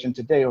situation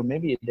today, or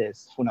maybe it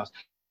is, who knows.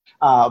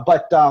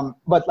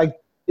 But like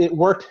it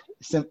worked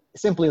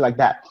simply like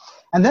that.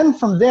 And then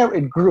from there,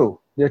 it grew.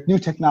 There are new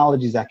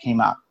technologies that came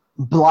out.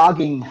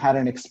 Blogging had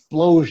an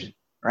explosion,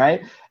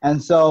 right?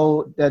 And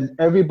so then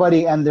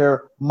everybody and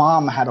their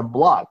mom had a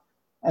blog.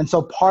 And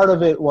so part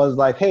of it was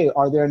like, hey,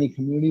 are there any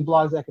community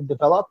blogs that can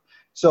develop?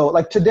 So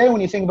like today, when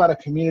you think about a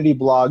community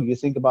blog, you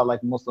think about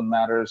like Muslim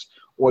Matters,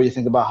 or you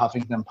think about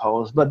Huffington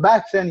Post. But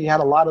back then, you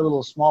had a lot of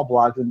little small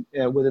blogs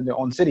within their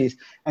own cities.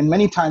 And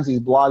many times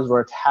these blogs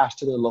were attached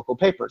to their local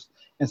papers.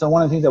 And so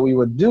one of the things that we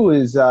would do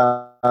is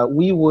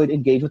we would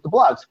engage with the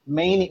blogs.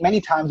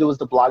 Many times it was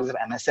the blogs of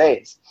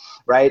MSAs,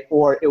 right?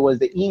 Or it was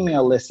the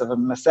email list of a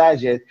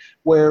masajid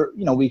where,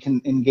 we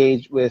can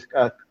engage with,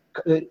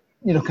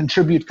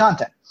 contribute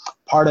content.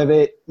 Part of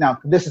it, now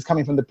this is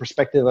coming from the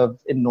perspective of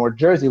in North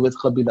Jersey with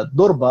Qabila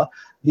Durba.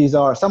 These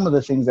are some of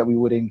the things that we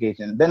would engage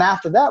in. Then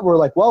after that, we're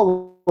like,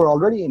 well, we're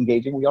already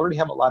engaging. We already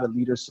have a lot of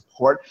leader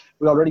support.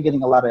 We're already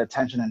getting a lot of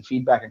attention and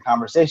feedback and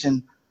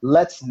conversation.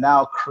 Let's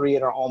now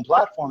create our own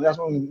platform. That's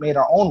when we made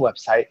our own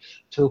website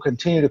to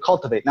continue to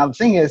cultivate. Now, the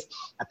thing is,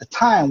 at the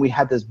time, we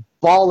had this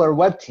baller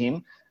web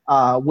team,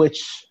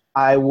 which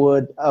I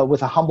would,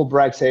 with a humble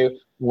brag, say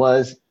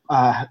was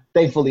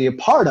thankfully a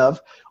part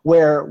of,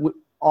 where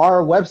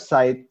our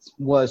website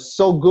was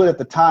so good at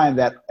the time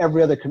that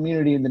every other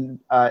community in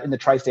the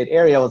tri-state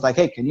area was like,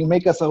 hey, can you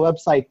make us a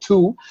website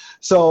too?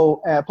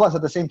 So plus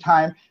at the same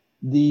time,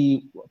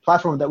 the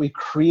platform that we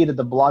created,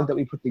 the blog that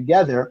we put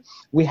together,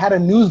 we had a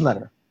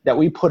newsletter that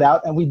we put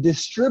out, and we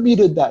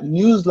distributed that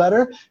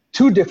newsletter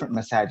to different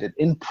masajid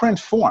in print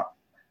form.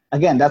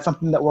 Again, that's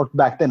something that worked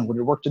back then. Would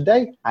it work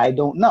today? I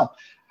don't know.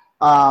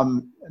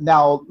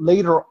 Now,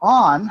 later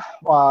on,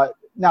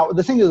 now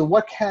the thing is,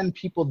 what can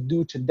people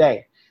do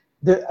today?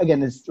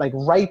 Again, it's like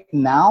right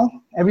now,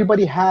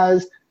 everybody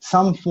has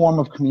some form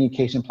of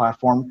communication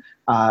platform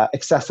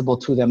accessible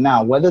to them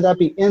now, whether that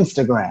be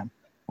Instagram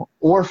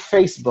or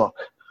Facebook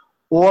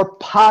or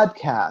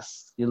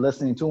podcasts. You're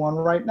listening to one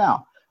right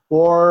now,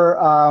 or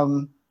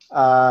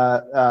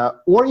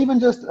even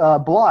just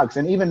blogs.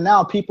 And even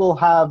now, people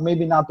have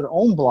maybe not their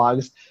own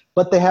blogs,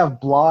 but they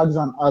have blogs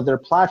on other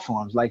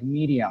platforms like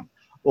Medium,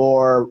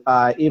 or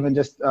even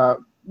just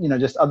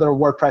just other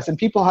WordPress, and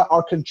people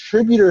are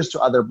contributors to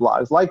other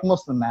blogs like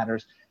Muslim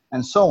Matters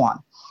and so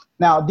on.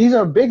 Now, these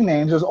are big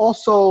names. There's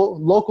also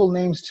local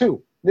names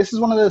too. This is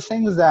one of the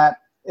things that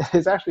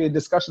is actually a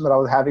discussion that I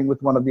was having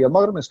with one of the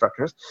Al-Maghrib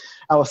instructors.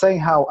 I was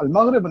saying how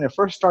Al-Maghrib, when it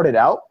first started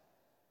out,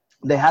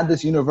 they had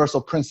this universal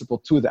principle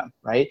to them,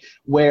 right?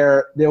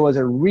 Where there was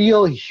a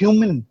real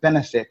human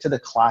benefit to the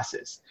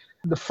classes.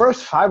 The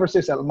first 5 or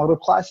 6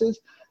 Al-Maghrib classes,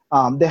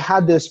 they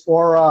had this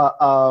aura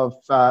of,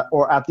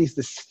 or at least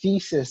this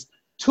thesis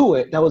to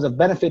it that was a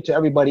benefit to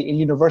everybody and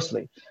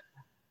universally.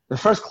 The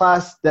first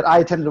class that I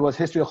attended was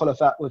History of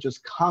Khulafa, which was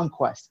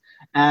conquest.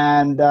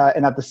 And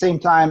at the same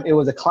time, it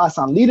was a class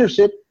on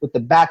leadership with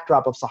the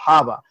backdrop of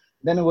Sahaba.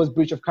 Then it was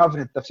breach of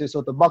covenant, Tafsir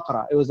Surah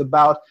Al-Baqarah. It was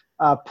about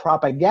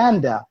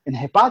propaganda and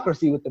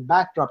hypocrisy with the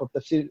backdrop of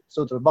Tafsir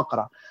Surah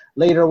Al-Baqarah.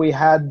 Later, we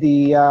had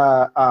the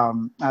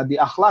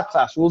Akhlaq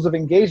class, rules of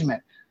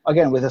engagement,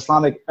 again, with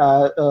Islamic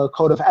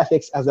code of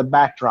ethics as a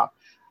backdrop.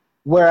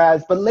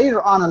 But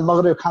later on,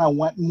 Al-Maghrib kind of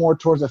went more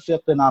towards the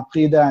fiqh and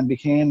aqidah and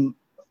became,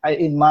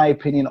 in my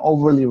opinion,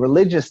 overly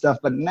religious stuff.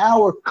 But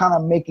now we're kind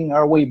of making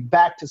our way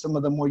back to some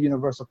of the more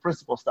universal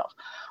principle stuff.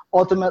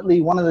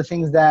 Ultimately, one of the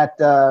things that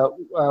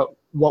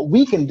what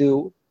we can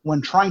do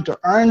when trying to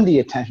earn the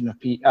attention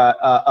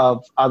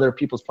of other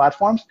people's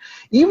platforms,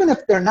 even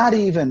if they're not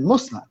even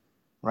Muslim,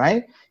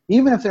 right?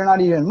 Even if they're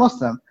not even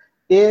Muslim,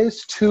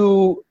 is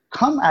to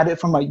come at it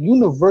from a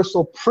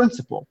universal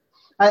principle.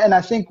 And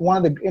I think one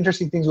of the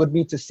interesting things would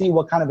be to see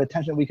what kind of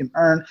attention we can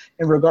earn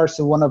in regards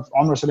to one of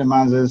Umar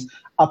Sulaiman's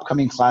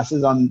upcoming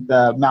classes on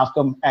the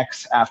Malcolm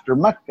X after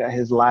Mecca,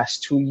 his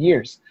last 2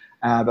 years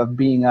of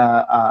being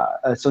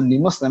a Sunni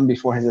Muslim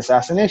before his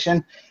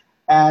assassination.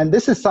 And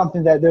this is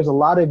something that there's a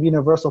lot of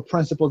universal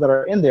principles that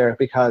are in there,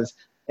 because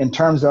in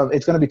terms of,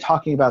 it's going to be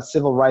talking about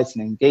civil rights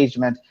and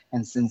engagement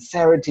and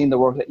sincerity in the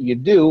work that you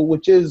do,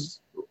 which is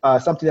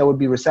something that would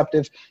be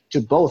receptive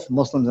to both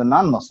Muslims and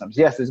non-Muslims.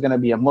 Yes, there's going to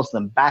be a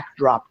Muslim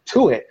backdrop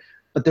to it,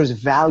 but there's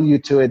value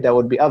to it that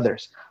would be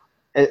others.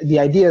 The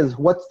idea is,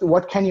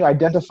 what can you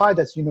identify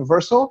that's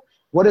universal?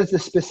 What is the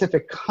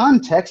specific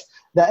context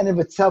that in of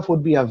itself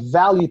would be of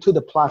value to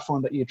the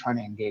platform that you're trying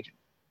to engage in?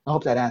 I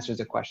hope that answers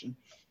the question.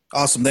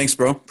 Awesome. Thanks,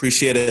 bro.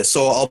 Appreciate it.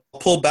 So I'll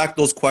pull back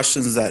those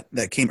questions that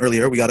came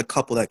earlier. We got a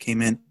couple that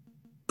came in.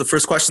 The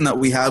first question that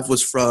we have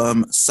was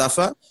from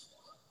Safa.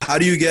 How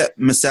do you get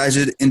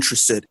masajid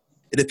interested?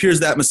 It appears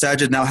that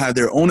masajid now have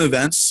their own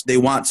events they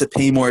want to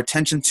pay more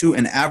attention to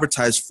and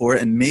advertise for,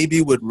 and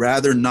maybe would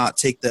rather not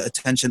take the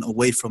attention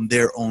away from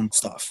their own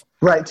stuff.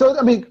 Right. So,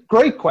 I mean,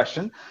 great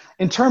question.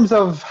 In terms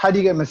of how do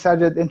you get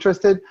masajid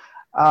interested,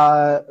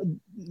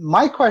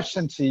 my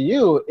question to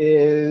you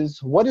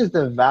is, what is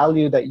the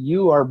value that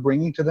you are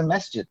bringing to the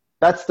masjid?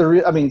 That's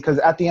because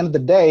at the end of the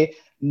day,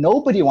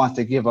 nobody wants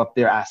to give up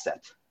their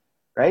asset,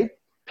 right?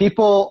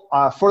 People,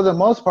 for the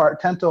most part,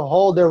 tend to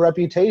hold their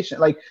reputation.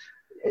 Like,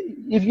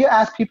 if you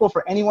ask people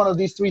for any one of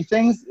these 3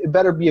 things, it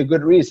better be a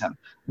good reason.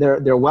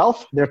 Their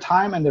wealth, their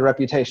time, and their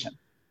reputation.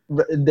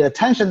 The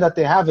attention that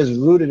they have is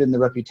rooted in the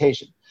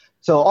reputation.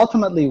 So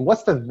ultimately,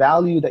 what's the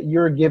value that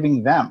you're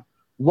giving them?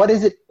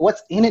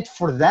 What's in it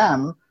for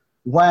them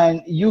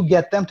when you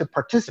get them to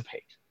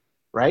participate,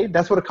 right?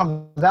 That's what it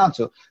comes down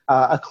to.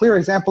 A clear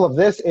example of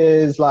this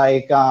is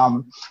like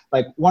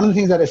one of the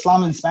things that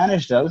Islam in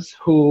Spanish does,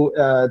 who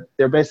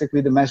they're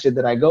basically the masjid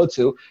that I go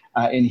to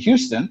in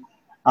Houston.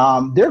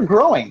 They're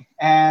growing.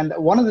 And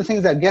one of the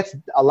things that gets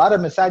a lot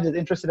of masajid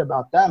interested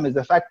about them is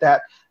the fact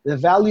that the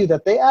value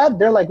that they add,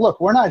 they're like,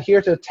 look, we're not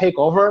here to take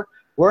over.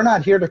 We're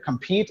not here to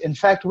compete. In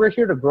fact, we're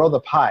here to grow the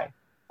pie.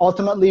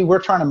 Ultimately,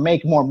 we're trying to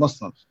make more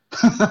Muslims.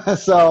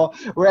 So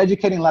we're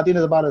educating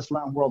Latinos about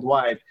Islam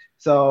worldwide.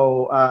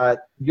 So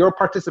your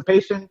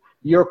participation,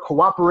 your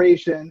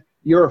cooperation,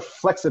 your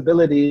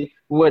flexibility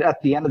would,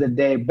 at the end of the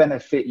day,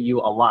 benefit you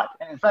a lot.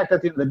 And in fact,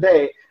 at the end of the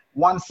day,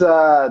 once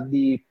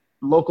the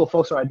local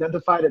folks are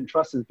identified and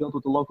trust is built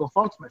with the local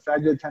folks,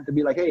 masajid tend to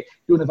be like, hey,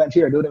 do an event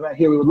here, do an event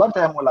here. We would love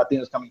to have more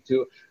Latinos coming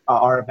to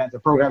our events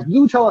and programs.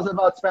 Do tell us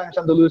about Spanish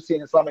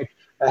Andalusian Islamic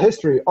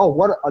history. Oh,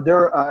 what are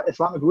there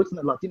Islamic roots in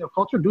the Latino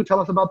culture? Do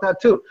tell us about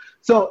that too.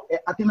 So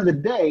at the end of the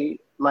day,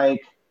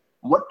 like,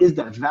 what is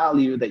the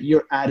value that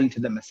you're adding to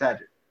the masajid?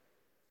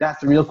 That's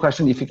the real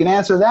question. If you can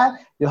answer that,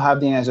 you'll have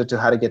the answer to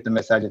how to get the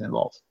masajid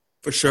involved.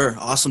 For sure.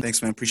 Awesome. Thanks,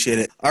 man. Appreciate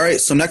it. All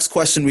right. So next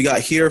question we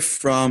got here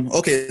from,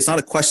 okay, it's not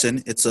a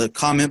question. It's a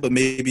comment, but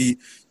maybe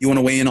you want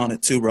to weigh in on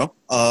it too, bro.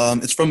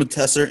 It's from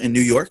Mutasser in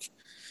New York.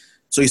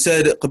 So he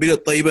said,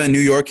 Qabila Tayyiba in New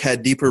York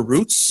had deeper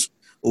roots,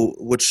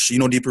 which,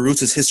 deeper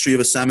roots is history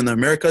of Islam in the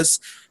Americas.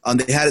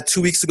 They had it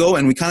 2 weeks ago,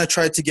 and we kind of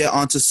tried to get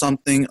onto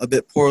something a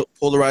bit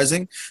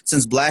polarizing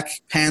since Black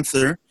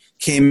Panther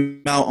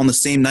came out on the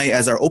same night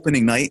as our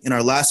opening night. In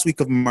our last week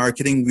of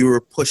marketing, we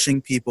were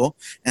pushing people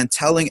and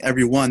telling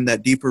everyone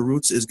that Deeper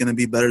Roots is going to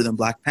be better than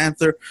Black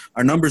Panther.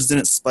 Our numbers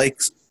didn't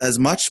spike as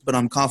much, but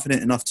I'm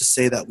confident enough to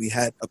say that we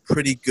had a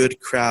pretty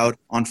good crowd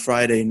on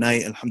Friday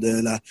night,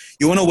 alhamdulillah.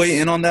 You want to weigh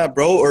in on that,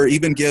 bro, or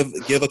even give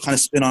a kind of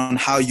spin on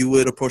how you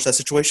would approach that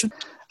situation?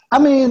 I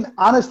mean,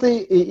 honestly,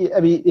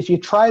 if you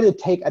try to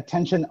take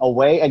attention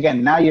away,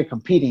 again, now you're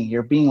competing.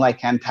 You're being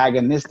like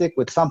antagonistic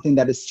with something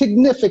that is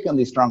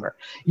significantly stronger.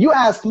 You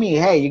ask me,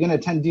 hey, you're going to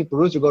attend Deeper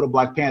Roots or go to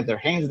Black Panther?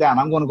 Hands down,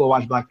 I'm going to go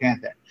watch Black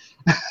Panther.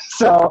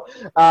 So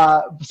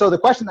the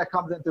question that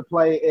comes into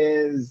play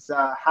is,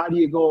 how do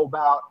you go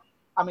about,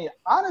 I mean,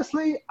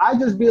 honestly, I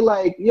just be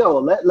like, yo,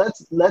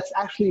 let's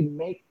actually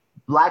make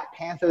Black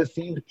Panther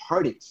themed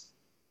parties,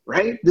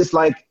 right? Just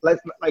like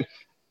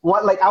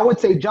I would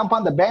say jump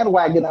on the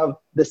bandwagon of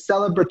the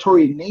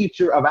celebratory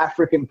nature of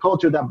African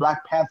culture that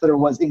Black Panther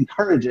was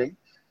encouraging,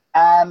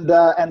 and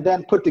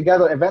then put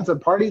together events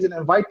and parties and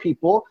invite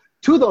people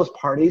to those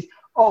parties.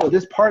 Oh,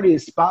 this party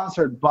is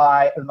sponsored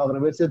by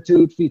Al-Maghrib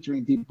Institute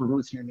featuring Deeper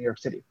Roots here in New York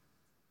City.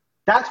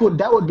 That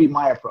would be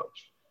my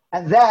approach.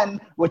 And then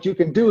what you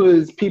can do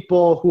is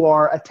people who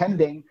are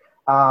attending,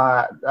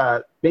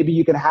 maybe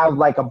you can have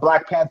like a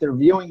Black Panther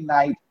viewing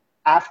night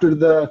after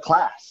the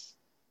class.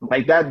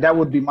 Like that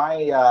would be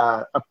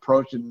my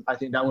approach, and I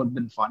think that would have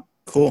been fun.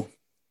 Cool.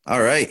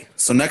 All right.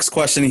 So next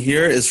question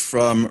here is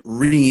from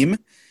Reem,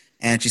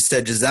 and she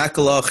said,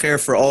 Jazakallah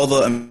khair for all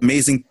the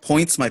amazing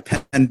points. My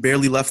pen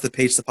barely left the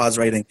page to pause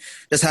writing.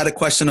 Just had a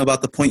question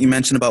about the point you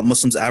mentioned about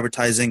Muslims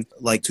advertising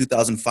like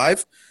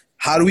 2005.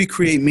 How do we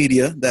create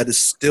media that is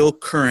still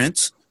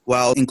current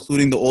while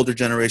including the older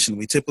generation?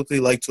 We typically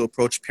like to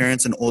approach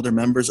parents and older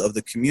members of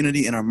the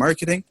community in our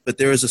marketing, but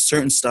there is a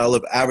certain style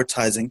of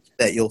advertising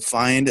that you'll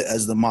find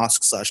as the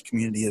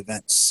mosque/community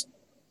events.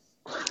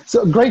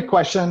 So great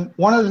question.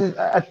 One of the,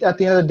 at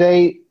the end of the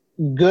day,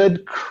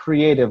 good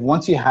creative,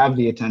 once you have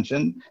the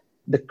attention,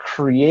 the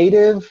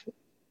creative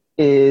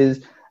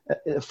is,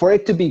 for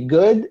it to be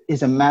good,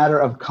 is a matter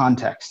of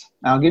context.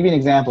 And I'll give you an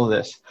example of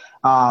this.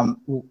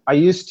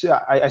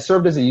 I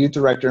served as a youth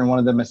director in one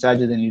of the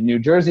masajid in New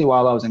Jersey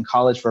while I was in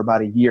college for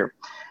about a year.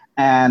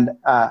 And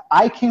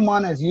I came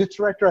on as youth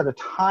director at a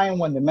time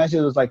when the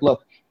masjid was like,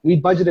 look, we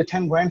budgeted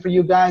 10 grand for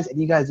you guys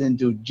and you guys didn't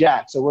do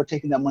jack. So we're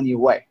taking that money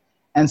away.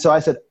 And so I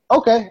said,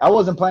 okay, I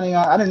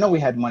didn't know we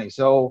had money.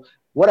 So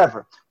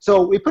whatever.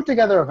 So we put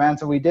together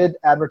events and we did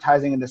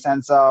advertising in the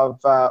sense of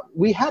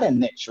we had a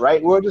niche,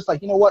 right? We're just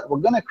like, you know what? We're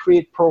going to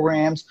create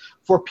programs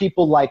for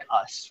people like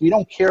us. We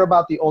don't care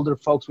about the older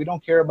folks. We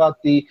don't care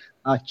about the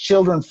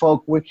children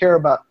folk. We care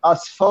about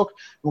us folk.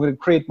 We're going to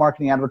create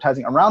marketing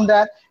advertising around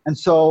that. And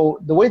so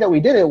the way that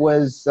we did it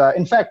was,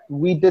 in fact,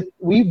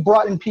 we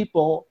brought in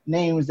people,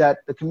 names that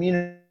the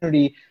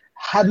community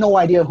had no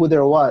idea who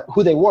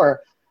they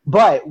were.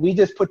 But we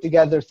just put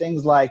together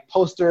things like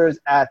posters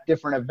at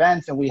different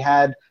events, and we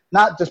had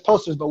not just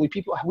posters, but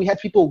we had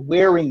people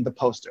wearing the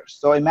posters.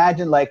 So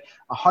imagine like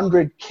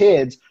 100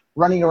 kids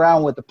running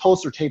around with the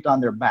poster taped on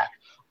their back.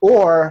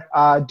 Or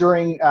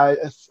during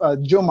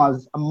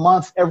Jummahs, a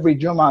month, every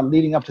Jummah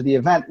leading up to the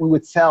event, we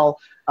would sell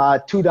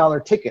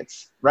 $2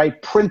 tickets, right?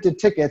 Printed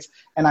tickets.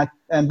 And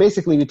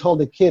basically we told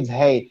the kids,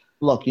 hey,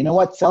 look, you know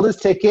what? Sell this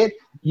ticket.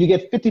 You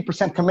get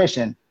 50%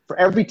 commission. For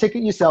every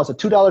ticket you sell, it's a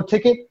 $2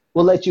 ticket.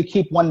 We'll let you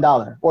keep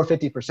 $1 or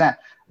 50%.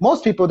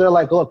 Most people, they're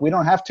like, look, we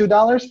don't have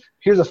 $2.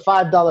 Here's a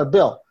 $5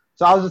 bill.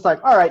 So I was just like,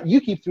 all right,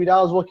 you keep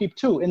 $3, we'll keep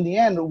 $2. In the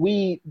end,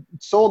 we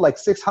sold like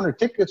 600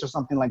 tickets or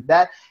something like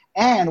that.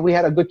 And we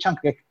had a good chunk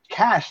of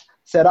cash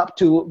set up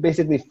to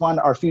basically fund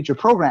our future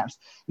programs.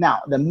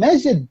 Now, the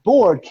Masjid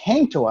board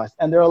came to us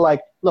and they're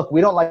like, look,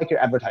 we don't like your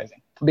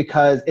advertising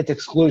because it's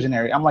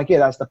exclusionary. I'm like, yeah,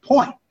 that's the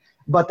point.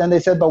 But then they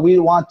said, but we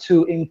want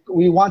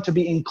to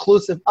be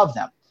inclusive of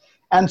them.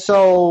 And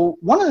so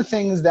one of the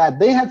things that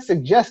they had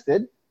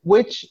suggested,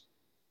 which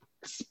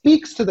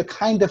speaks to the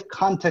kind of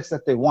context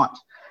that they want.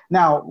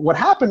 Now, what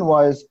happened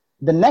was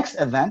the next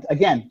event,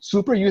 again,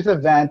 super youth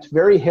event,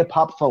 very hip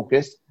hop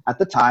focused at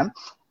the time.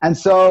 And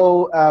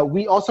so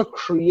we also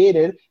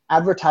created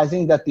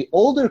advertising that the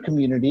older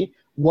community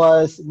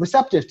was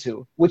receptive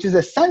to, which is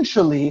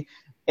essentially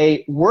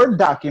a Word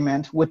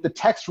document with the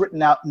text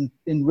written out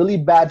in really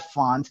bad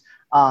font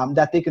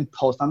that they can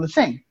post on the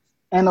thing.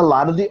 And a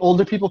lot of the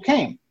older people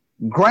came.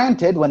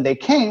 Granted, when they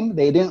came,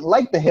 they didn't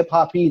like the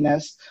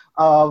hip-hopiness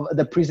of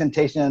the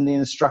presentation and the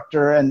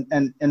instructor and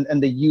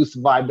the youth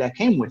vibe that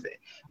came with it.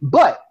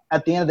 But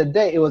at the end of the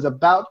day, it was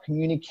about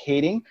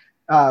communicating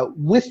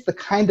with the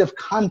kind of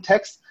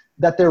context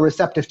that they're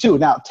receptive to.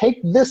 Now,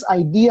 take this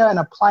idea and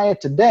apply it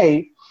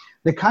today.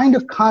 The kind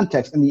of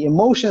context and the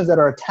emotions that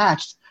are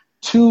attached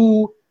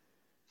to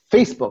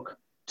Facebook,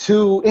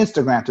 to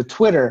Instagram, to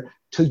Twitter,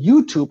 to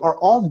YouTube are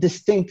all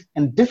distinct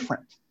and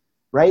different.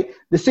 Right?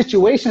 The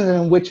situations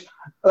in which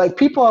like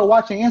people are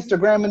watching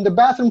Instagram in the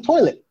bathroom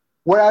toilet,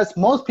 whereas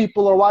most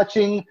people are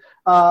watching,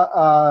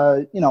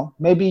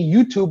 maybe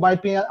YouTube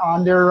might be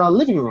on their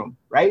living room,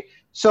 right?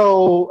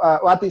 So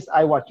well, at least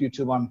I watch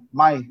YouTube on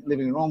my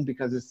living room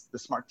because it's the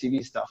smart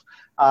TV stuff.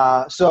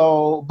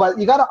 But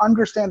you got to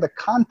understand the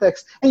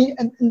context.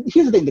 And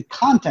here's the thing, the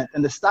content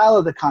and the style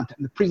of the content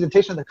and the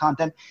presentation of the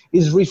content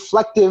is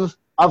reflective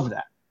of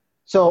that.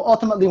 So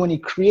ultimately, when you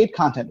create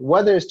content,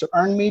 whether it's to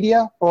earn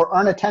media or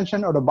earn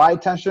attention or to buy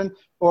attention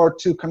or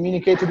to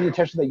communicate to the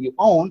attention that you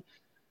own,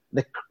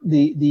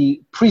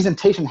 the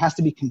presentation has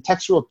to be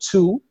contextual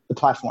to the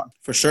platform.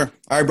 For sure.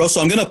 All right, bro. So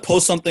I'm going to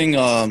post something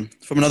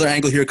from another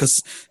angle here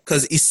because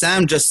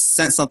Isam just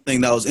sent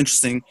something that was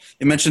interesting.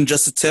 It mentioned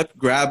just a tip,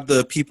 grab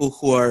the people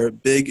who are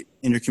big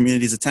in your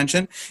community's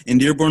attention. In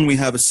Dearborn, we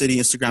have a city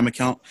Instagram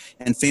account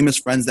and famous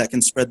friends that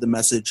can spread the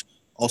message,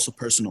 also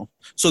personal.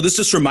 So this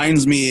just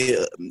reminds me,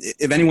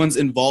 if anyone's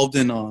involved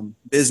in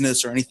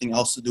business or anything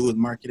else to do with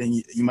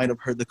marketing, you might have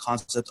heard the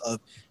concept of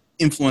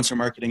influencer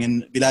marketing.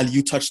 And Bilal,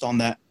 you touched on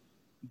that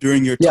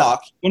during your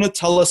talk. You want to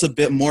tell us a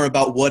bit more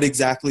about what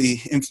exactly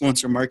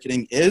influencer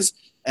marketing is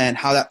and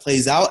how that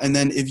plays out? And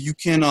then if you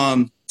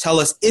can tell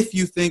us if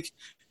you think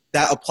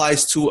that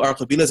applies to our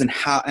qabilas and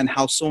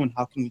how so, and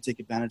how can we take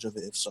advantage of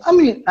it if so? I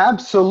mean,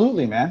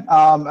 absolutely, man.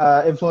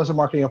 Influencer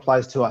marketing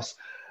applies to us.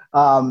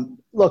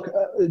 Look,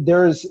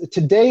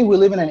 today we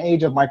live in an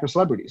age of micro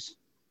celebrities,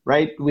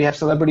 right? We have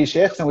celebrity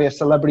sheikhs and we have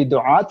celebrity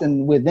du'at,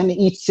 and within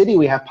each city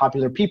we have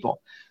popular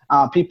people,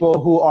 people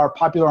who are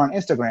popular on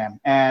Instagram.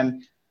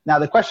 And now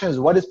the question is,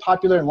 what is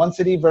popular in one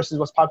city versus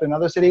what's popular in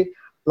another city?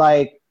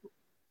 Like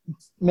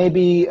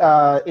maybe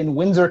in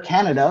Windsor,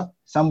 Canada,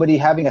 somebody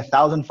having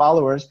 1,000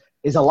 followers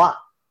is a lot,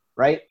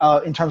 right?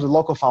 In terms of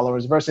local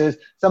followers versus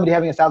somebody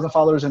having 1,000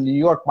 followers in New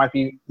York might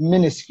be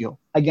minuscule.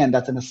 Again,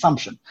 that's an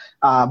assumption.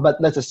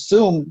 But let's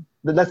assume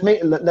that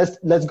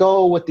let's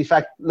go with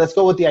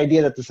the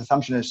idea that this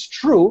assumption is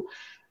true.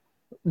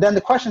 Then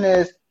the question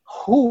is,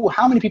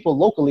 how many people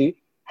locally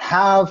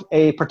have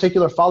a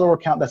particular follower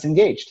count that's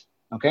engaged?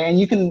 Okay, and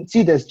you can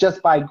see this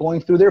just by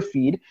going through their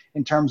feed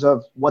in terms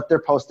of what they're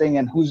posting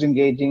and who's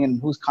engaging and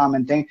who's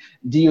commenting.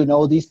 Do you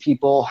know these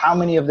people? How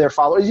many of their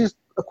followers? Just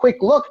a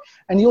quick look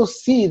and you'll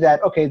see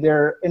that, okay,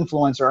 they're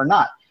influencer or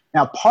not.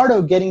 Now, part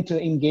of getting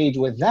to engage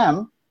with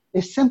them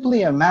is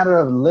simply a matter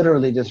of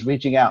literally just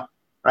reaching out,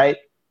 right?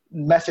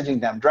 Messaging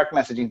them, direct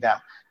messaging them,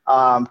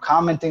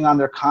 commenting on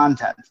their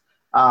content,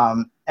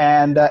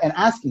 and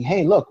asking,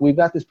 hey, look, we've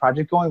got this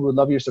project going. We'd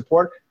love your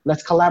support.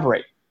 Let's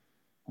collaborate.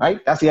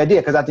 Right? That's the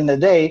idea, because at the end of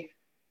the day,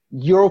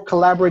 you're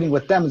collaborating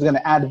with them is going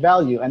to add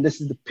value, and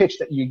this is the pitch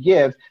that you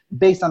give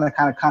based on the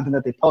kind of content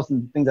that they post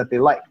and the things that they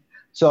like.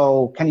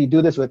 So can you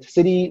do this with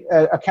city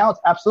accounts?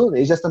 Absolutely.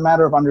 It's just a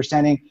matter of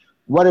understanding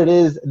what it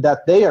is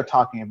that they are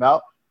talking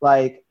about.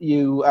 Like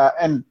you,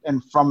 and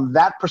from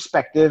that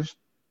perspective,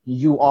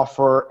 you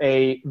offer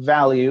a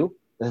value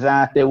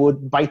that they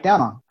would bite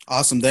down on.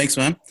 Awesome. Thanks,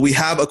 man. We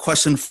have a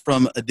question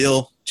from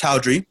Adil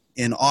Chowdhury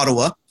in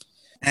Ottawa.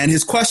 And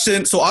his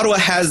question, so Ottawa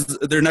has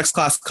their next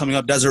class coming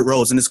up, Desert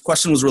Rose, and his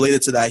question was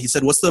related to that. He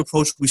said, what's the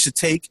approach we should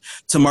take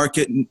to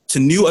market to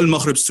new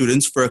Al-Maghrib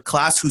students for a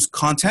class whose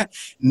content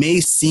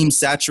may seem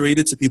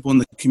saturated to people in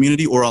the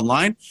community or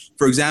online?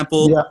 For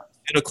example,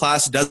 in a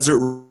class, Desert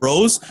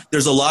Rose,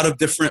 there's a lot of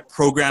different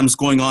programs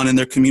going on in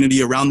their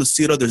community around the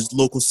Sira. There's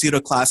local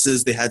Sira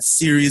classes. They had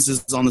series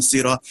on the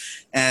Sira.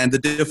 And the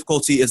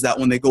difficulty is that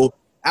when they go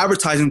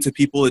advertising to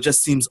people, it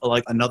just seems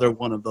like another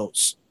one of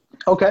those.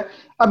 Okay.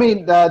 I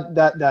mean,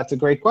 that's a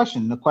great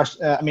question. The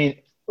question,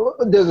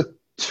 there's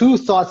two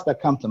thoughts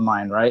that come to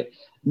mind, right?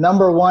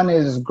 Number one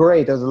is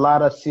great. There's a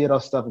lot of Sira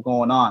stuff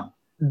going on.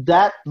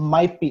 That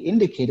might be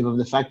indicative of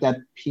the fact that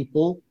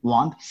people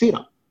want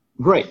Sira.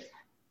 Great.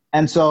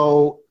 And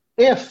so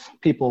if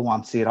people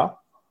want Sira,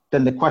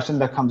 then the question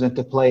that comes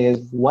into play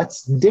is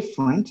what's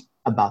different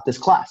about this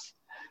class?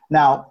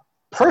 Now,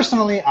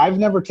 personally, I've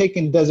never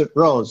taken Desert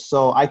Rose,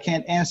 so I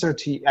can't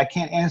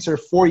answer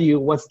for you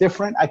what's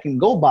different. I can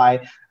go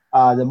by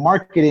the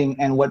marketing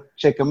and what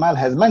Sheikh Kamal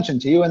has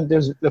mentioned to you, and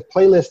there's the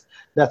playlist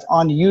that's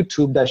on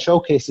YouTube that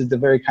showcases the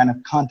very kind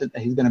of content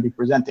that he's going to be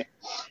presenting.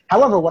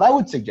 However, what I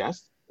would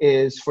suggest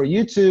is for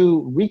you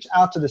to reach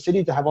out to the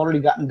city to have already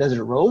gotten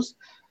Desert Rose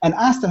and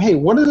ask them, hey,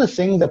 what are the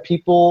things that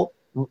people,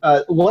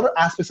 what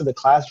aspects of the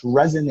class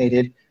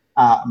resonated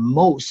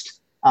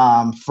most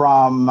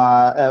from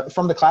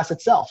the class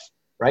itself,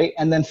 right?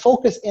 And then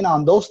focus in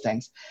on those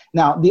things.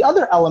 Now, the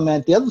other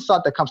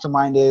thought that comes to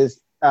mind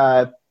is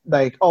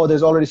like, oh,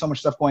 there's already so much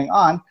stuff going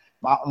on.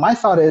 My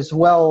thought is,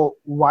 well,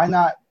 why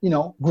not,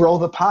 grow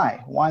the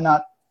pie? Why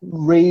not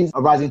raise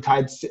a rising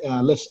tide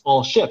lifts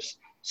all ships?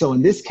 So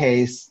in this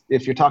case,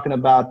 if you're talking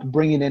about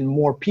bringing in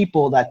more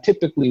people that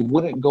typically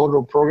wouldn't go to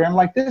a program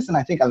like this, and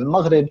I think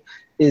Al-Maghrib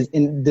is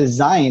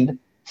designed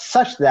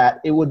such that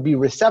it would be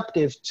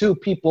receptive to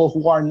people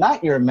who are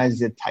not your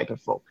masjid type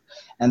of folk.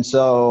 And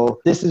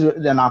so this is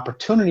an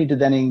opportunity to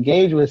then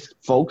engage with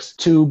folks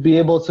to be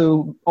able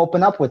to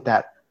open up with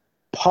that.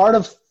 Part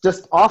of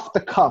just off the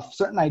cuff,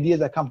 certain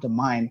ideas that come to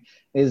mind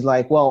is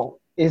like,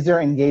 well, is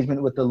there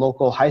engagement with the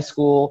local high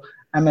school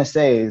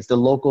MSAs, the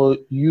local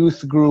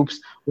youth groups?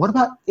 What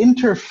about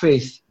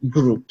interfaith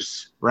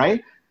groups,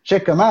 right?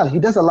 Sheikh Kamal, he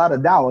does a lot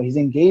of dawah. He's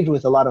engaged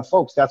with a lot of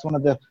folks. That's one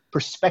of the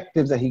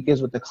perspectives that he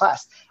gives with the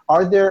class.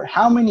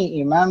 How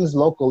many imams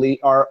locally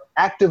are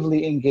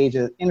actively engaged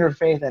in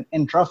interfaith and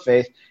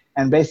intrafaith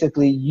and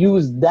basically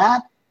use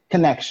that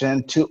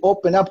connection to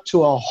open up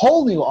to a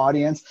whole new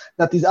audience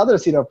that these other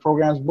CEDAW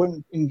programs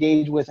wouldn't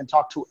engage with and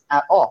talk to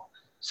at all?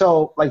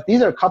 So like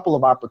these are a couple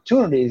of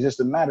opportunities,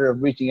 just a matter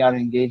of reaching out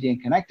and engaging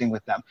and connecting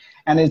with them.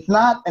 And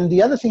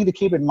the other thing to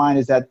keep in mind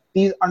is that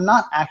these are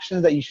not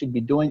actions that you should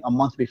be doing a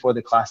month before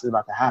the class is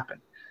about to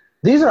happen.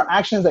 These are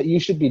actions that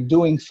you should be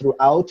doing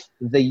throughout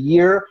the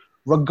year,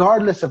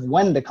 regardless of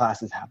when the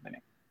class is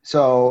happening.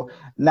 So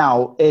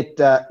now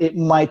it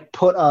might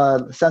put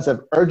a sense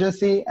of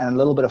urgency and a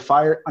little bit of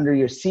fire under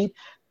your seat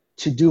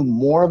to do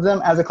more of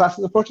them as the class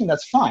is approaching.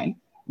 That's fine,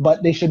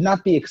 but they should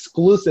not be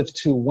exclusive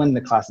to when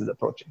the class is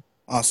approaching.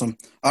 Awesome.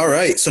 All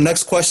right. So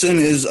next question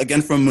is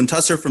again from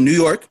Muntasir from New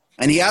York.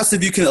 And he asked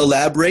if you can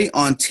elaborate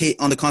on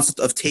the concept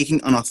of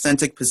taking an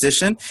authentic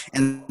position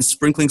and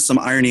sprinkling some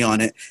irony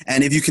on it.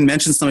 And if you can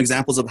mention some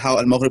examples of how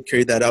Al-Maghrib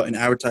carried that out in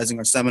advertising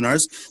our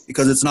seminars,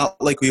 because it's not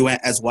like we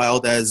went as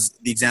wild as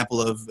the example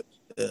of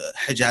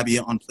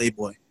Hijabi on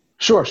Playboy.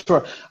 Sure.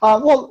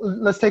 Well,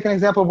 let's take an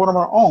example of one of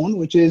our own,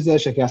 which is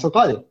Sheikh Yasir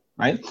Qadhi,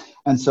 right?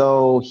 And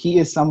so he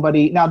is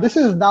somebody, now this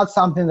is not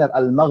something that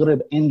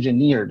Al-Maghrib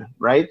engineered,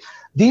 right?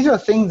 These are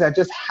things that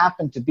just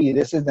happen to be.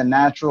 This is the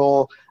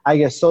natural, I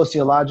guess,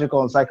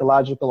 sociological and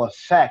psychological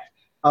effect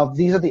of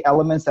these are the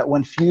elements that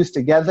when fused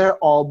together,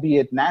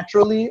 albeit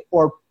naturally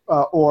or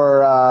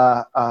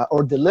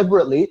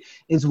deliberately,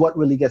 is what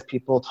really gets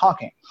people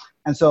talking.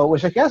 And so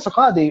with Sheikh Yasir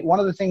Qadhi, one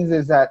of the things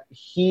is that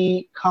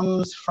he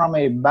comes from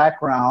a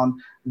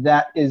background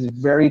that is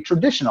very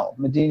traditional.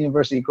 Medina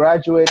University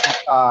graduate,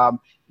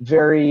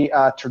 very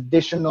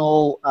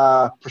traditional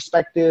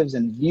perspectives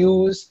and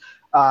views.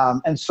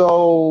 And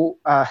so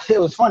it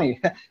was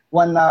funny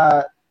when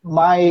I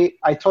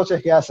told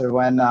Sheikh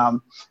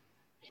Yasir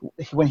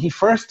when he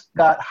first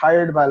got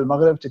hired by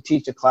Al-Maghrib to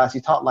teach a class,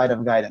 he taught Light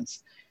of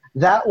Guidance.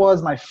 That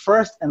was my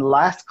first and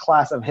last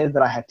class of his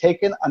that I had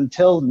taken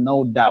until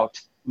No Doubt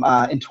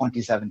in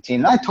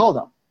 2017. And I told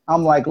him,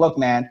 I'm like, look,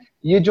 man,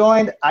 you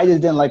joined, I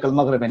just didn't like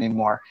Al-Maghrib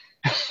anymore.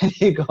 And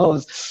he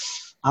goes,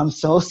 I'm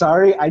so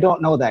sorry, I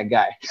don't know that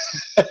guy.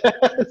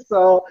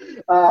 So,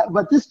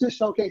 but this just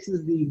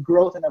showcases the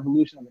growth and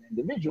evolution of an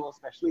individual,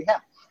 especially him.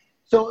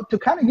 So to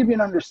kind of give you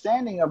an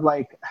understanding of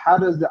like, how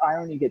does the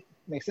irony get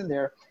mixed in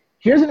there?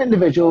 Here's an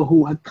individual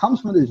who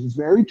comes from this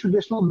very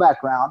traditional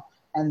background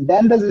and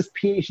then does his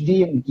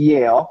PhD in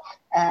Yale,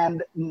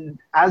 and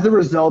as a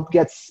result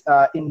gets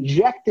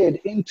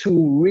injected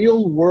into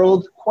real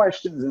world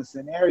questions and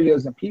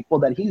scenarios and people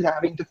that he's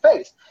having to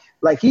face.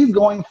 Like he's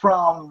going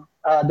from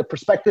the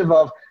perspective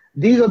of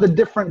these are the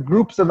different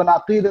groups of an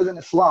aqidah in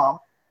Islam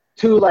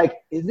to like,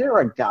 is there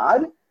a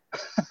God?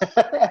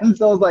 And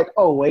so it's like,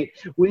 oh wait,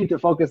 we need to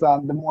focus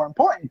on the more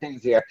important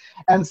things here.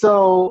 And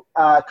so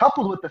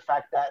coupled with the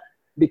fact that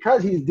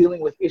because he's dealing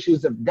with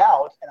issues of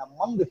doubt, and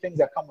among the things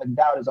that come with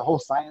doubt is a whole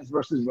science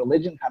versus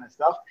religion kind of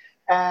stuff,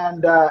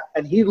 and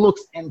he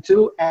looks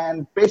into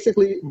and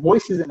basically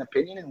voices an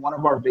opinion in one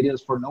of our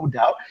videos for No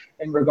Doubt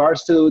in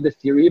regards to the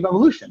theory of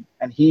evolution.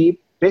 And he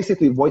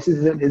basically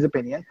voices his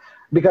opinion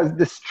because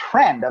this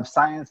trend of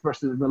science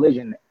versus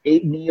religion,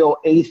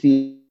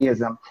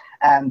 neo-atheism,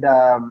 and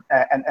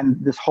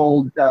this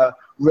whole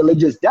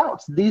religious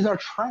doubts, these are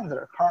trends that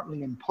are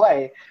currently in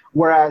play,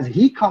 whereas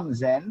he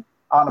comes in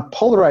on a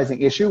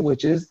polarizing issue,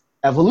 which is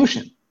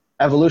evolution.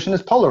 Evolution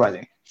is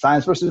polarizing.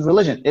 Science versus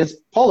religion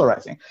is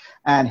polarizing.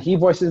 And he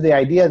voices the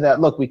idea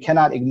that, look, we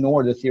cannot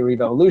ignore the theory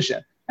of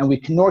evolution.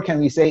 And nor can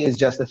we say it's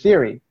just a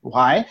theory.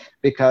 Why?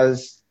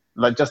 Because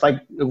just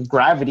like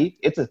gravity,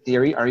 it's a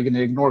theory. Are you going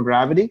to ignore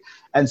gravity?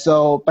 And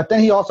so, but then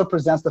he also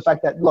presents the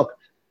fact that, look,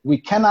 we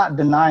cannot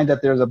deny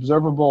that there's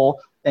observable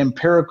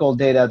empirical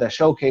data that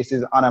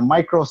showcases on a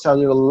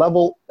microcellular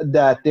level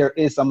that there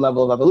is some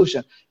level of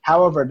evolution.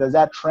 However, does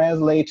that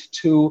translate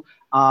to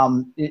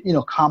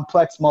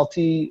complex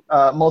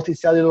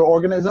multicellular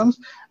organisms?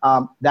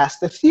 That's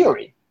the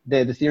theory.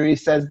 The theory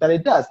says that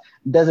it does.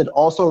 Does it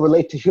also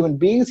relate to human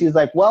beings? He's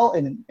like, well,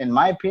 in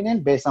my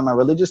opinion, based on my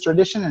religious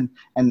tradition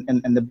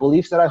and the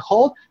beliefs that I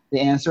hold, the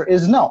answer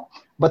is no.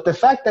 But the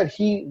fact that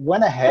he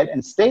went ahead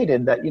and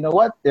stated that, you know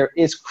what, there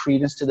is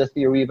credence to the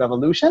theory of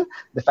evolution,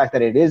 the fact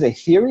that it is a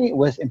theory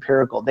with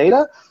empirical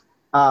data,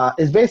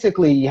 is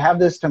basically, you have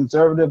this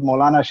conservative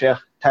Maulana Sheikh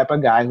type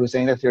of guy who's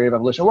saying the theory of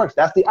evolution works.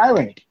 That's the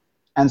irony.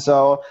 And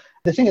so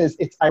the thing is,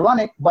 it's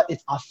ironic, but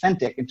it's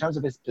authentic in terms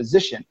of his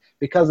position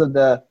because of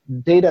the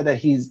data that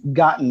he's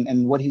gotten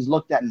and what he's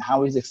looked at and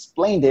how he's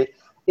explained it.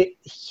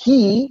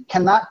 He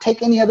cannot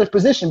take any other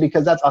position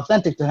because that's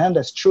authentic to him,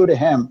 that's true to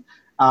him.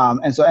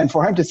 And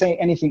for him to say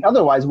anything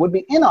otherwise would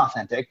be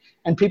inauthentic,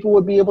 and people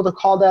would be able to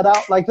call that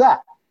out like that.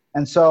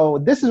 And so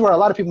this is where a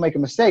lot of people make a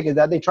mistake, is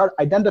that they try to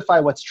identify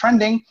what's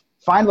trending,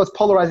 find what's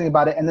polarizing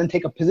about it, and then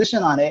take a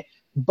position on it.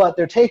 But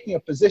they're taking a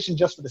position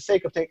just for the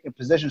sake of taking a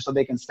position so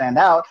they can stand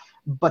out.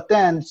 But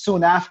then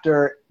soon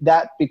after,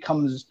 that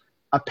becomes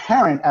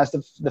apparent as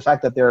the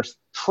fact that they're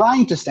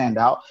trying to stand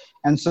out.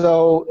 And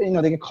so,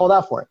 they get called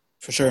out for it.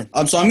 For sure.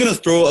 So I'm going to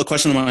throw a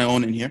question of my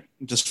own in here,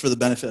 just for the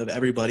benefit of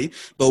everybody.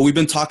 But we've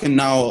been talking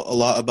now a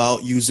lot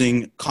about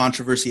using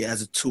controversy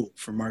as a tool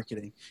for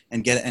marketing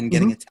and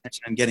getting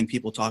attention and getting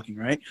people talking,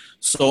 right?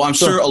 So I'm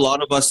sure a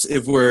lot of us,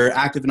 if we're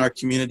active in our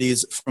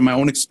communities, from my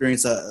own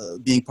experience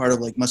being part of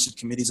like masjid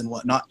committees and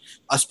whatnot,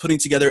 us putting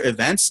together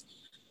events,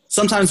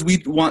 sometimes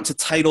we want to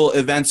title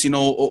events,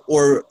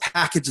 or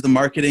package the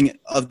marketing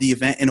of the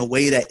event in a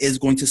way that is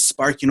going to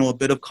spark, a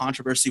bit of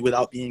controversy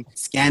without being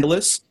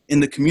scandalous in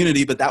the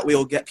community, but that way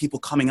it'll get people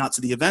coming out to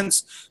the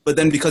events. But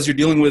then because you're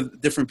dealing with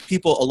different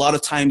people, a lot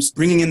of times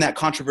bringing in that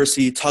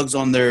controversy tugs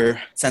on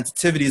their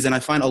sensitivities. And I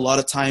find a lot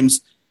of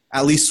times,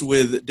 at least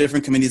with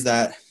different committees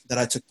that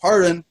I took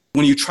part in,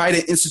 when you try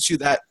to institute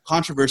that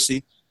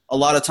controversy, a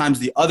lot of times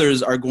the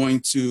others are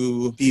going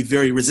to be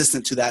very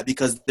resistant to that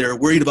because they're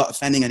worried about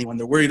offending anyone.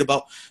 They're worried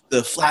about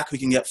the flack we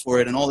can get for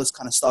it and all this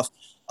kind of stuff.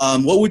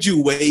 What would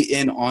you weigh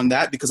in on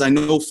that? Because I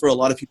know for a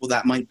lot of people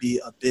that might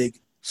be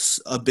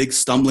a big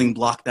stumbling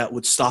block that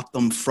would stop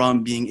them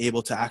from being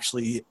able to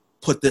actually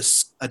put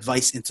this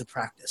advice into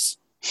practice.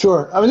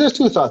 Sure. I mean, there's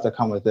two thoughts that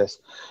come with this.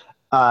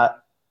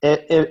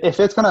 If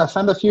it's going to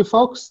offend a few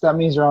folks, that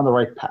means you're on the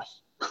right path.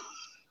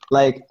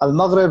 Like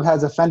Al-Maghrib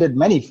has offended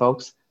many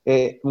folks.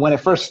 When it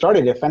first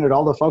started, it offended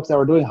all the folks that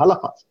were doing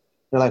halaqas.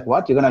 They're like,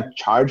 what? You're going to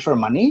charge for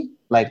money?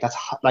 Like that's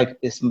like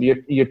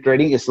you're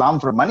trading Islam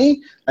for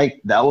money?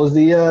 Like that was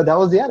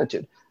the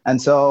attitude.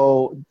 And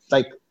so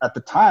like at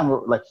the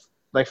time,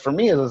 like for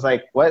me, it was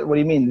like, what do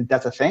you mean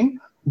that's a thing?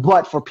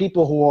 But for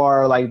people who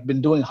are like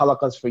been doing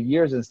halaqas for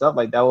years and stuff,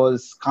 like that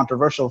was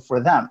controversial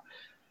for them.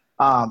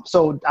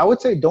 So I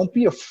would say don't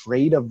be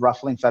afraid of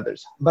ruffling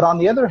feathers. But on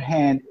the other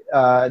hand,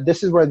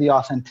 this is where the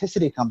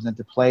authenticity comes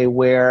into play,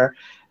 where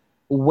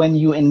when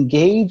you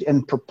engage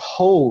and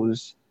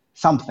propose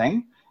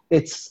something,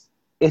 it's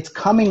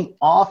coming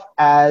off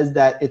as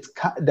that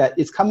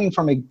it's coming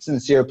from a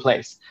sincere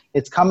place.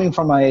 It's coming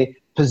from a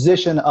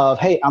position of,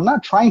 hey, I'm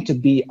not trying to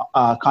be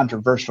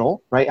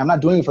controversial, right? I'm not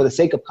doing it for the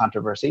sake of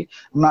controversy.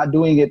 I'm not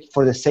doing it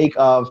for the sake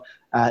of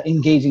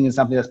engaging in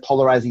something that's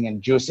polarizing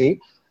and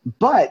juicy,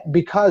 but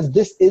because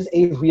this is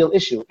a real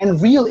issue. And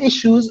real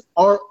issues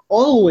are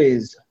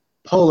always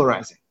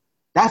polarizing.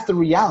 That's the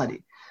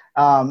reality.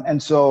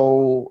 And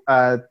so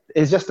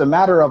it's just a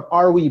matter of,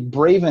 are we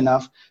brave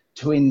enough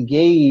to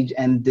engage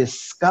and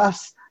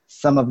discuss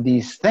some of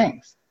these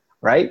things,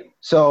 right?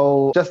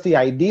 So just the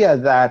idea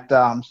that,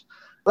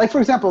 like, for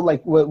example,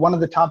 like one of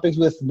the topics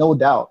with No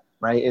Doubt,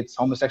 right? It's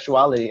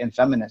homosexuality and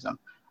feminism.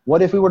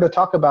 What if we were to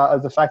talk about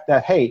as the fact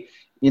that, hey,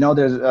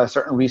 there's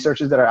certain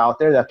researchers that are out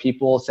there that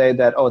people say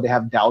that, they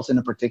have doubts in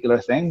a particular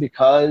thing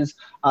because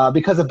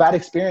of bad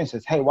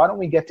experiences. Hey, why don't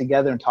we get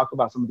together and talk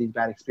about some of these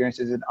bad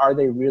experiences? And are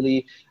they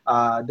really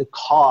the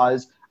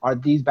cause? Are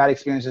these bad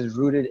experiences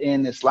rooted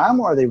in Islam,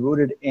 or are they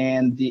rooted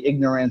in the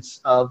ignorance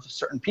of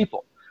certain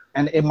people?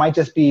 And it might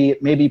just be,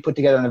 maybe put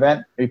together an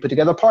event, maybe put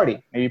together a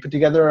party, maybe put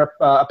together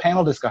a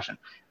panel discussion,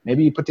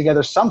 maybe you put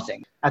together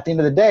something. At the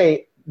end of the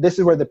day, this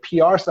is where the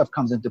PR stuff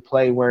comes into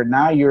play, where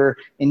now you're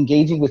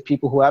engaging with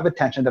people who have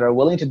attention, that are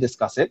willing to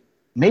discuss it.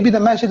 Maybe the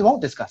masjid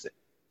won't discuss it,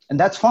 and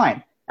that's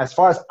fine. As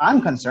far as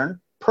I'm concerned,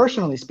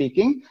 personally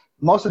speaking,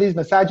 most of these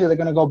masajid are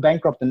going to go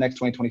bankrupt the next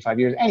 20, 25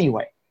 years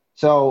anyway.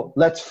 So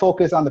let's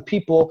focus on the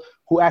people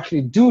who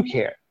actually do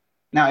care.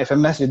 Now, if a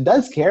masjid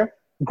does care,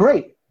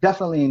 great,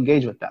 definitely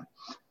engage with them.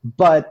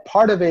 But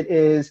part of it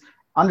is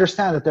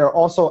understand that there are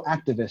also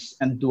activists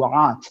and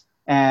du'at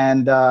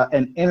and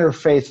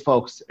interfaith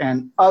folks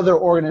and other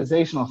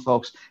organizational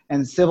folks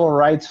and civil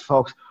rights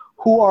folks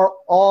who are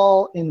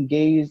all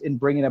engaged in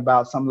bringing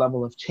about some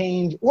level of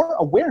change or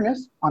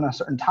awareness on a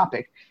certain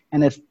topic.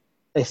 And if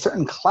a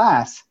certain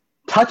class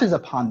touches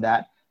upon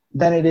that,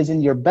 then it is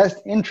in your best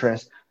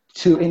interest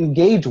to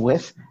engage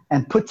with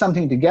and put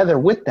something together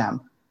with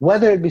them,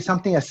 whether it be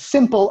something as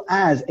simple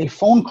as a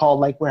phone call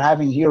like we're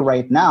having here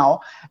right now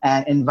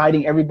and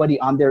inviting everybody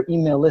on their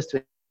email list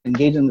to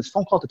engage in this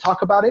phone call to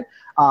talk about it.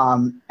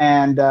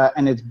 And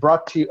it's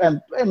brought to you, and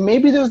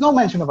maybe there's no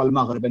mention of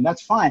Al-Maghrib, and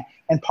that's fine.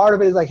 And part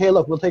of it is like, hey,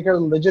 look, we'll take care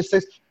of the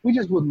logistics. We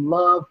just would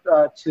love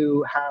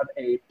to have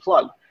a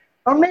plug.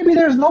 Or maybe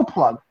there's no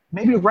plug.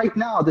 Maybe right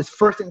now, this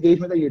first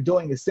engagement that you're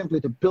doing is simply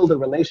to build a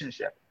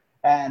relationship.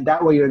 And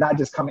that way you're not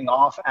just coming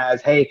off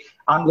as, hey,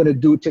 I'm going to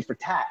do tit for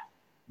tat.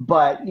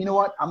 But you know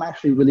what? I'm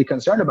actually really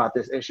concerned about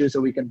this issue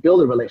so we can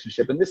build a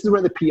relationship. And this is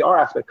where the PR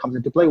aspect comes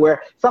into play,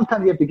 where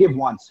sometimes you have to give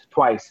once,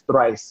 twice,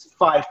 thrice,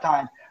 5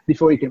 times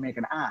before you can make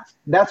an ask.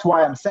 That's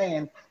why I'm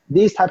saying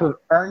these type of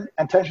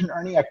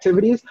attention-earning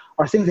activities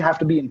are things that have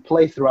to be in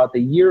play throughout the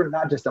year,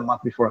 not just a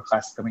month before a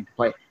class is coming to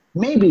play.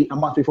 Maybe a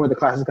month before the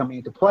class is coming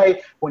into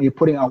play, when you're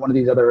putting on one of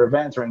these other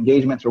events or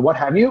engagements or what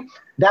have you,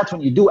 that's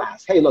when you do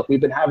ask, hey, look,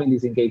 we've been having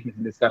these engagements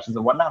and discussions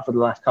and whatnot for the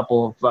last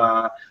couple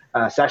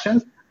of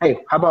sessions. Hey,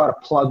 how about a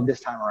plug this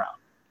time around?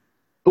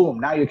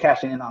 Boom, now you're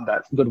cashing in on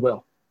that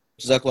goodwill.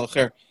 Jazakallah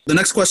khair. The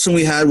next question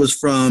we had was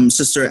from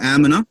Sister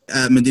Amina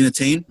at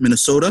Medinatain,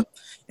 Minnesota.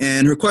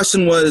 And her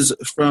question was,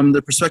 from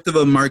the perspective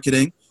of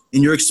marketing,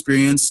 in your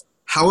experience,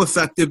 how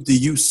effective do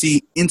you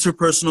see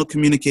interpersonal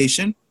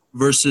communication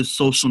versus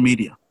social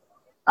media?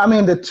 I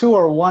mean, the two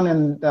are one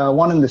and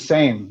the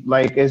same.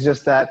 Like, it's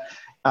just that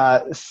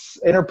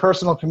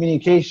interpersonal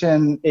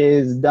communication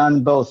is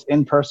done both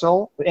in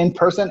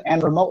person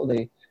and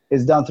remotely.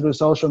 Is done through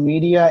social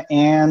media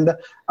and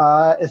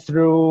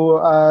through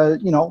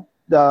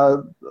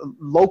the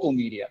local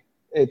media.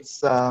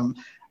 It's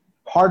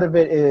part of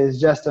it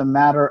is just a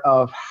matter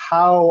of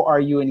how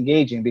are you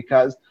engaging,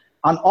 because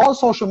on all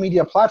social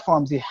media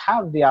platforms you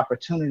have the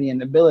opportunity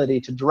and ability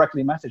to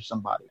directly message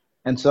somebody.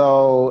 And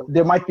so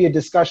there might be a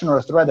discussion or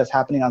a thread that's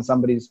happening on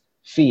somebody's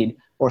feed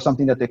or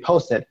something that they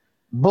posted.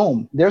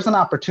 Boom, there's an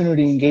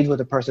opportunity to engage with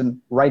the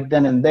person right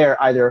then and there,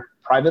 either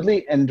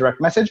privately in direct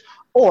message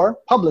or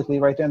publicly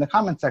right there in the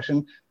comment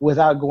section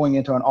without going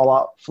into an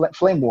all-out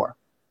flame war.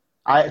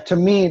 To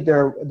me,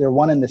 they're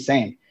one and the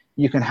same.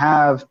 You can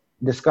have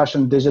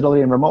discussion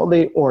digitally and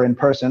remotely or in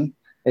person.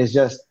 It's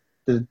just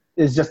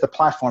the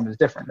platform is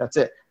different. That's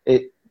it.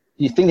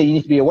 The thing that you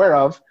need to be aware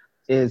of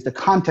is the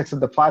context of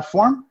the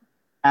platform.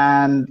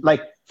 And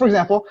like, for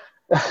example,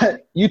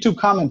 YouTube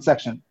comment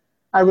section,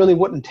 I really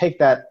wouldn't take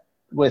that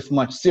with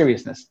much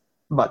seriousness.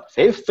 But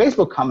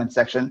Facebook comment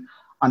section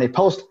on a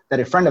post that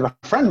a friend of a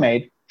friend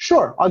made,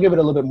 sure, I'll give it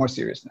a little bit more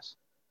seriousness.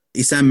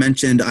 Isam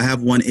mentioned, I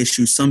have one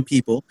issue. Some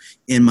people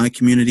in my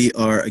community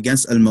are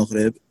against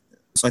Al-Maghrib.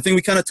 So I think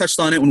we kind of touched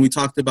on it when we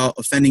talked about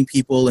offending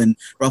people and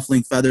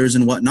ruffling feathers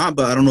and whatnot,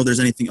 but I don't know if there's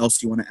anything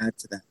else you want to add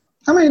to that.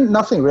 I mean,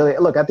 nothing really.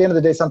 Look, at the end of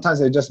the day,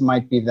 sometimes it just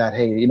might be that,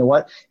 hey, you know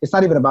what? It's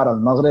not even about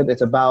Al-Maghrib.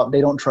 It's about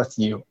they don't trust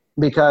you.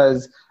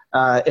 Because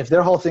if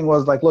their whole thing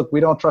was like, look, we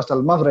don't trust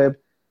Al-Maghrib,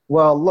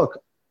 well, look,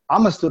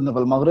 I'm a student of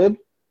Al-Maghrib.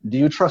 Do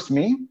you trust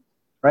me?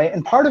 Right?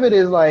 And part of it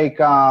is like,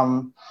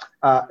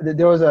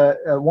 there was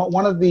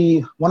one of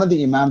the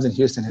imams in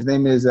Houston. His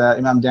name is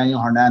Imam Daniel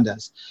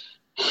Hernandez.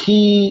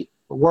 He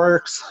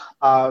works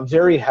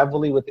very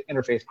heavily with the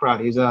interfaith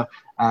crowd. He's a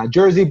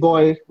Jersey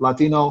boy,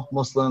 Latino,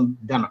 Muslim,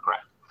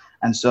 Democrat.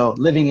 And so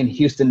living in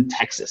Houston,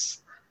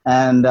 Texas.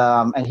 And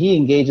he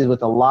engages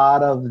with a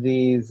lot of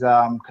these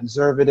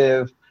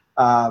conservative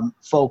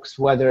folks,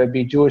 whether it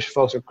be Jewish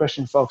folks or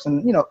Christian folks.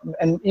 And,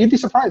 and you'd be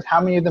surprised how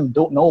many of them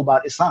don't know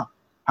about Islam,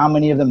 how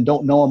many of them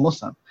don't know a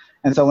Muslim.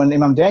 And so when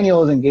Imam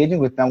Daniel is engaging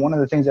with them, one of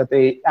the things that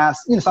they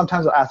ask,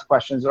 sometimes they'll ask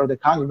questions or the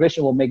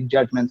congregation will make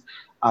judgments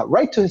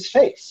right to his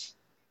face.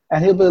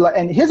 And he'll be like,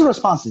 and his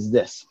response is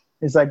this.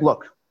 He's like,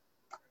 look,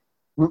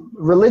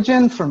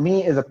 religion for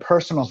me is a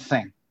personal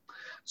thing.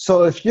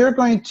 So if you're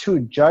going to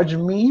judge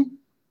me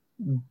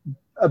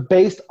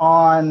based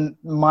on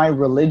my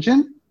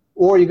religion,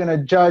 or you're going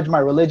to judge my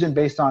religion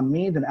based on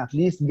me, then at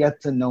least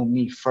get to know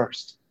me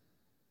first,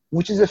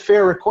 which is a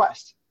fair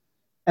request.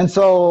 And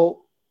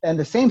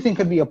the same thing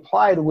could be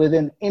applied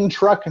within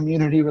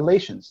intra-community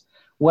relations,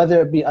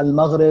 whether it be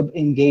Al-Maghrib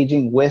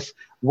engaging with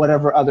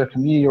whatever other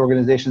community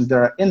organizations that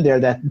are in there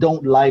that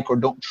don't like or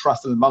don't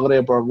trust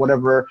Al-Maghrib or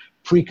whatever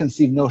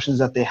preconceived notions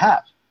that they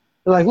have.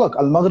 They're like, look,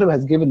 Al-Maghrib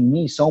has given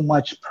me so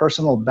much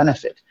personal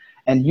benefit,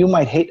 and you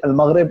might hate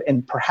Al-Maghrib,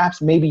 and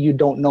perhaps maybe you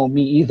don't know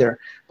me either.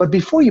 But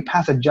before you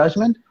pass a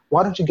judgment,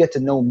 why don't you get to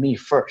know me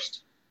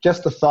first?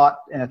 Just a thought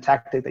and a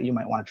tactic that you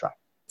might want to try.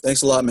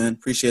 Thanks a lot, man.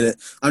 Appreciate it.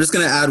 I'm just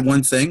going to add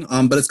one thing,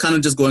 but it's kind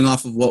of just going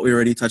off of what we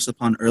already touched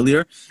upon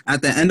earlier.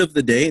 At the end of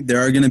the day,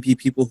 there are going to be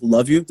people who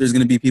love you. There's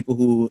going to be people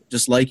who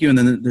just like you, and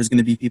then there's going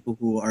to be people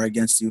who are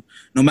against you,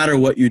 no matter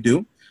what you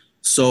do.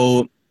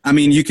 So I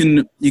mean, you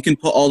can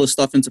put all the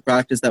stuff into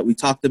practice that we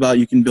talked about.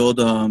 You can build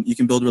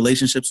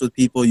relationships with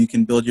people. You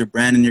can build your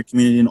brand in your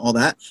community and all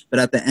that. But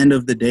at the end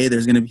of the day,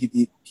 there's going to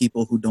be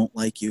people who don't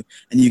like you,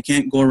 and you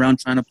can't go around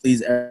trying to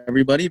please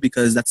everybody,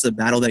 because that's a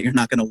battle that you're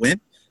not going to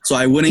win. So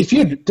I wouldn't. If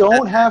you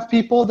don't have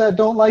people that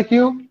don't like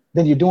you,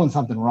 then you're doing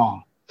something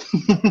wrong.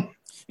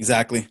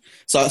 Exactly.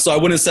 So I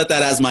wouldn't set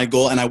that as my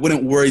goal, and I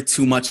wouldn't worry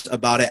too much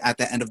about it at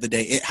the end of the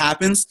day. It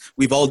happens.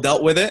 We've all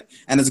dealt with it,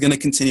 and it's going to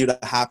continue to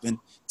happen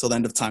till the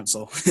end of time.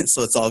 So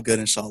it's all good,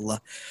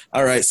 inshallah.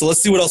 All right. So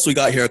let's see what else we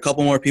got here. A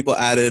couple more people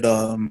added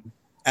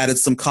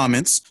some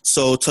comments.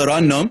 So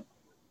Tarannum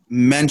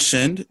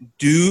mentioned,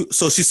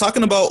 so she's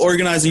talking about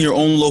organizing your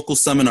own local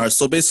seminars.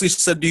 So basically she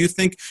said, do you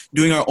think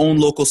doing our own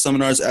local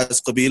seminars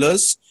as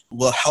qabilas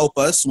will help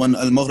us when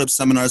Al-Maghrib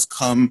seminars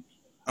come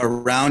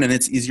around and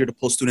it's easier to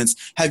pull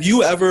students? Have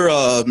you ever,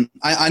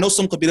 I know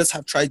some qabilas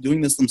have tried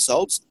doing this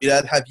themselves.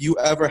 Have you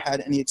ever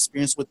had any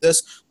experience with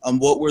this?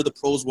 What were the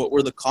pros, what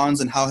were the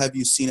cons, and how have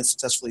you seen it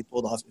successfully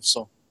pulled off, if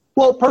so?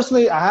 Well,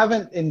 personally, I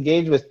haven't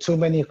engaged with too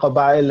many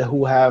qabail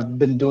who have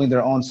been doing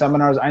their own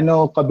seminars. I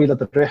know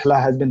Qabilat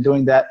al-Rihla has been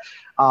doing that,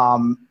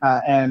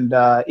 and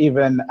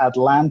even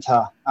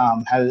Atlanta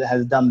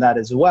has done that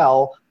as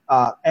well.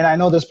 And I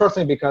know this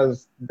personally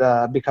because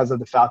of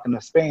the Falcon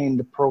of Spain,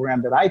 the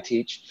program that I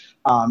teach,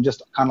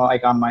 just kind of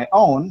like on my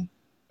own,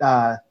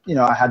 I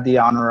had the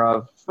honor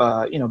of,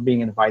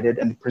 being invited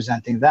and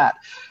presenting that.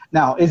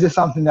 Now, is it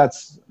something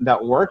that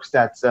works,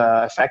 that's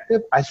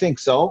effective? I think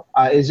so.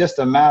 It's just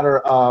a matter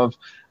of,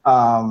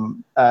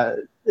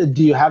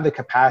 do you have the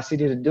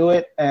capacity to do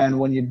it? And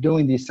when you're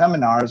doing these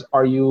seminars,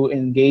 are you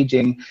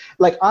engaging?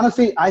 Like,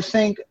 honestly, I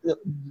think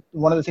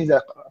one of the things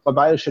that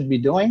Qabail should be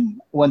doing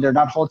when they're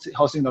not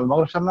hosting the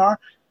Maghrib seminar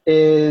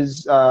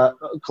is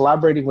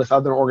collaborating with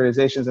other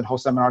organizations and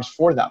host seminars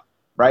for them,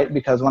 right?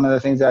 Because one of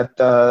the things that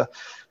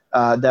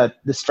that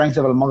the strength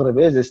of Al-Maghrib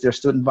is their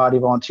student body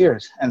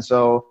volunteers. And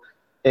so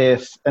there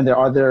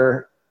are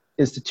other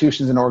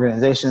institutions and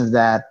organizations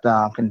that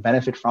can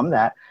benefit from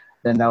that,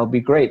 then that would be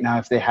great. Now,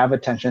 if they have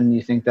attention,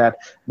 you think that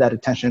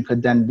attention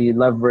could then be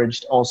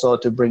leveraged also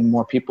to bring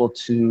more people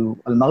to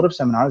Al-Maghrib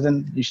seminars,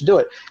 then you should do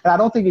it. And I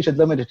don't think you should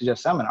limit it to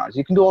just seminars.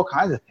 You can do all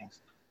kinds of things.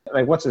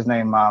 Like, what's his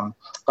name?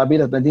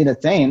 Qabila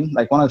Madinatain,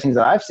 like one of the things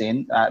that I've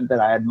seen that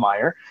I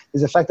admire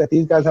is the fact that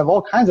these guys have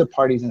all kinds of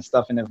parties and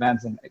stuff and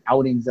events and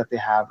outings that they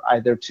have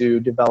either to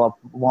develop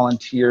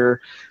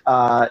volunteer,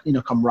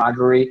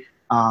 camaraderie.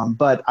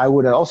 But I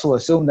would also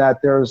assume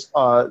that there's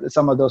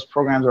some of those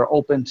programs are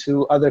open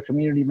to other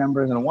community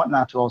members and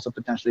whatnot to also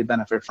potentially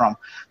benefit from.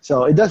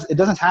 So it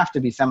doesn't have to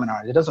be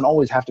seminars. It doesn't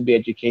always have to be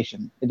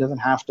education. It doesn't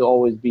have to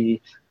always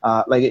be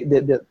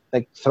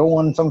like throw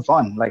in some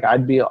fun. Like,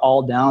 I'd be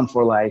all down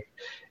for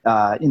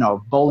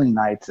bowling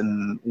nights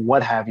and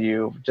what have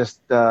you,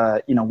 just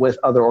with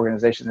other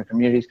organizations and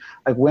communities,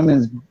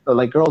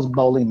 like girls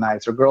bowling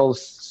nights or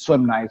girls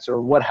swim nights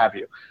or what have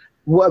you.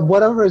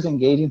 Whatever is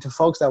engaging to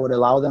folks that would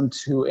allow them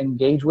to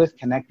engage with,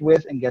 connect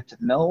with, and get to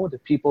know the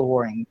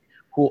people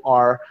who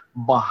are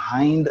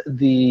behind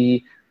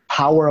the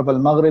power of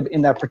Al-Maghrib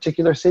in that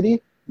particular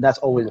city, that's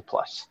always a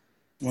plus.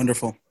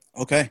 Wonderful.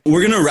 Okay.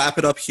 We're going to wrap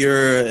it up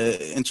here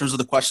in terms of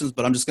the questions,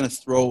 but I'm just going to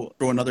throw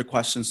another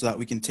question so that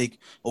we can take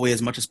away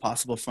as much as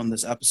possible from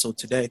this episode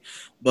today.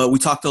 But we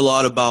talked a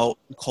lot about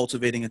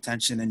cultivating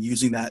attention and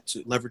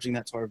leveraging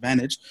that to our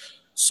advantage.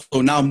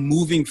 So now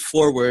moving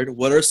forward,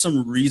 what are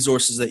some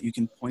resources that you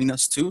can point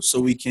us to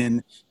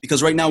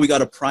because right now we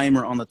got a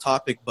primer on the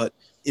topic, but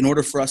in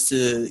order for us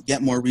to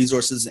get more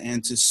resources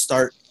and to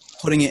start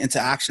putting it into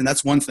action,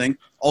 that's one thing.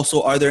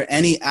 Also, are there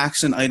any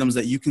action items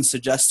that you can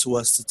suggest to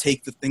us to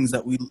take the things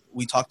that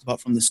we talked about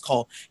from this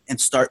call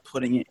and start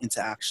putting it into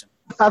action?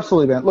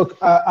 Absolutely, man. Look,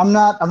 I'm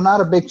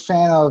not a big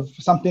fan of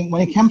something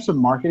when it comes to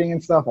marketing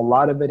and stuff. A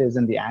lot of it is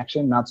in the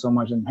action, not so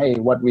much in, hey,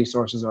 what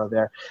resources are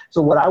there?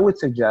 So what I would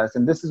suggest,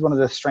 and this is one of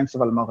the strengths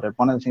of Al-Maghrib,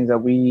 one of the things that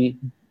we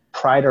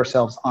pride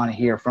ourselves on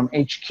here from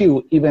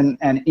HQ, even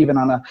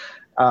on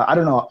I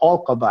don't know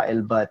all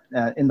Qabail, but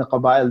in the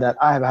Qabail that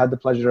I have had the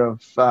pleasure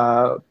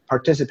of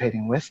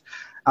participating with,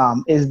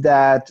 is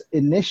that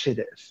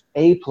initiative,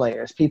 A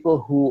players,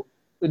 people who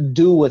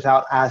do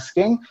without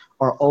asking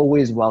are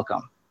always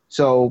welcome.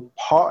 So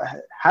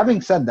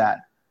having said that,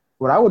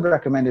 what I would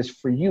recommend is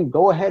for you,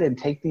 go ahead and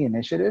take the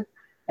initiative,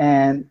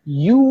 and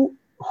you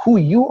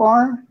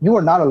are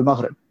not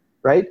Al-Maghrib,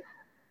 right?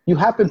 You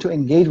happen to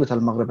engage with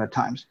Al-Maghrib at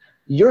times.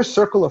 Your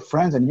circle of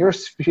friends and your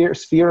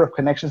sphere of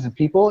connections and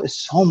people is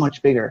so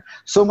much bigger,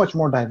 so much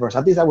more diverse.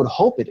 At least I would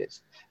hope it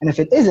is. And if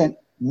it isn't,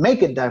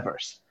 make it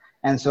diverse.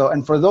 And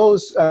for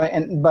those,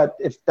 but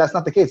if that's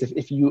not the case,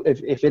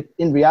 if it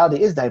in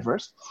reality is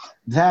diverse,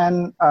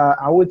 then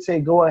I would say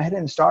go ahead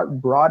and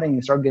start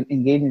broadening, start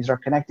engaging,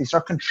 start connecting,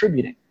 start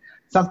contributing.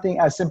 Something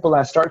as simple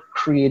as start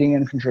creating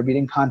and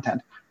contributing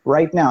content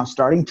right now,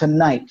 starting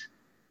tonight,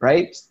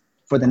 right?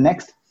 For the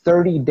next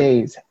 30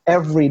 days,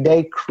 every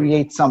day,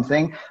 create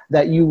something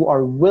that you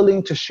are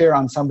willing to share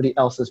on somebody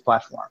else's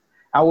platform.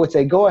 I would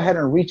say go ahead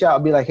and reach out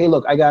and be like, hey,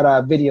 look, I got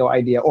a video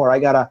idea, or I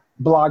got a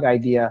blog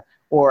idea,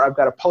 or I've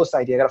got a post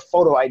idea, I got a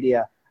photo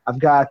idea. I've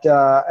got,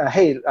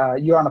 hey,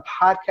 you're on a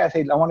podcast.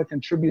 Hey, I want to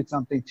contribute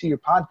something to your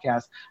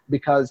podcast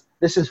because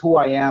this is who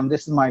I am.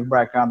 This is my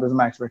background. This is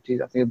my expertise.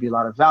 I think it'd be a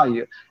lot of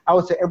value. I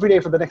would say every day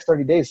for the next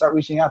 30 days, start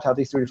reaching out to at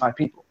least 3 to 5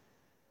 people,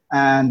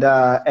 and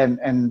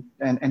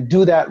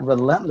do that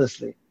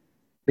relentlessly,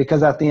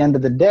 because at the end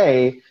of the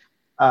day,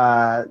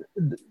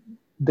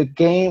 the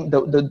game,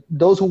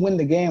 those who win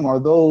the game are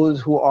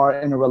those who are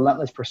in a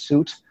relentless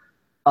pursuit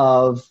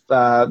of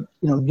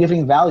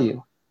giving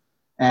value.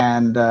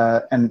 And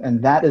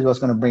that is what's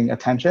going to bring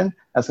attention.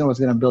 That's what's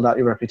going to build out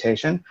your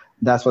reputation.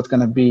 That's what's going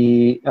to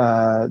be.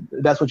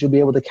 That's what you'll be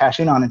able to cash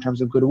in on in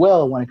terms of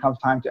goodwill when it comes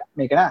time to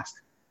make an ask.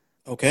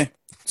 Okay,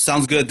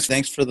 sounds good.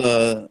 Thanks for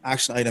the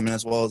action item and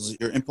as well as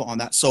your input on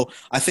that. So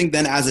I think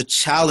then as a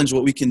challenge,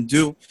 what we can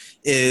do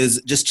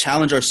is just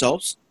challenge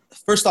ourselves.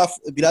 First off,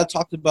 Bilal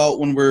talked about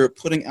when we're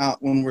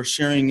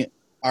sharing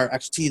our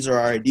expertise or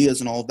our ideas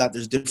and all of that,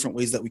 there's different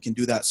ways that we can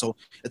do that. So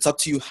it's up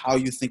to you how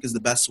you think is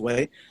the best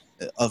way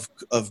of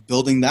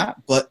building that.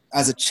 But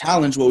as a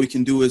challenge, what we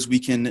can do is we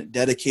can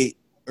dedicate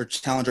or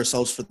challenge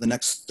ourselves for the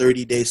next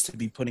 30 days to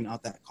be putting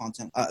out that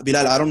content.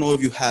 Bilal, I don't know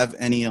if you have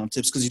any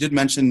tips, because you did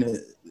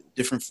mention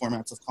different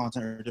formats of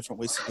content or different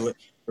ways to do it.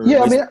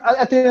 Yeah, I mean,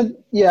 at the end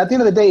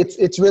of the day,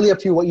 it's really up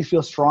to you what you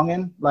feel strong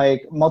in.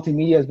 Like,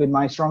 multimedia has been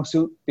my strong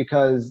suit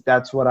because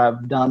that's what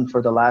I've done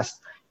for the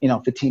last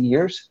 15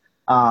 years.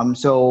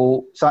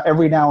 So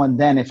every now and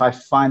then, if I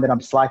find that I'm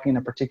slacking in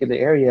a particular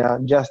area,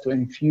 just to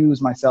infuse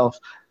myself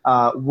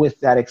with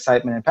that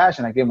excitement and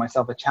passion, I give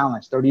myself a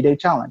challenge, 30-day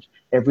challenge,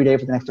 every day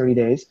for the next 30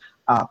 days,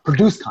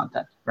 produce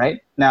content, right?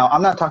 Now,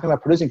 I'm not talking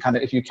about producing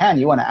content. If you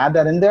want to add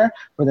that in there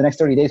for the next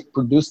 30 days,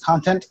 produce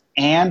content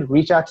and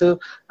reach out to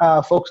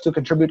folks to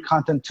contribute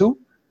content to,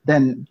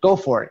 then go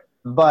for it.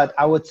 But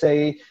I would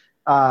say,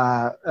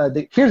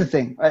 here's the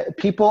thing.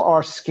 People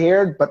are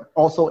scared, but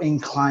also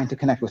inclined to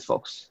connect with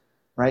folks.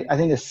 Right? I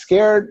think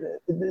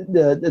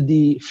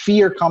the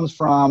fear comes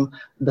from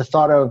the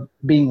thought of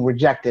being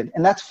rejected,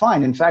 and that's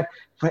fine. In fact,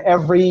 for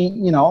every,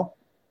 in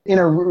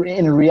a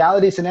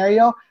reality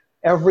scenario,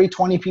 every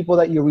 20 people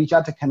that you reach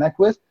out to connect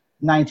with,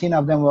 19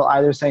 of them will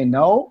either say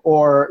no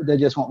or they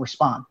just won't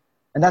respond,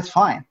 and that's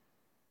fine.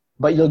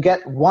 But you'll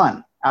get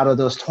one out of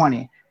those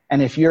 20,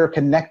 and if you're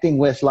connecting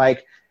with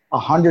like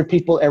 100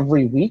 people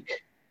every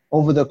week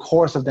over the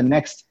course of the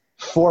next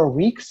 4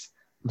 weeks,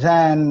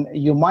 then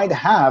you might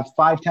have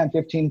 5, 10,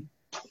 15,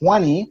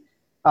 20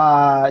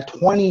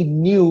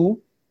 new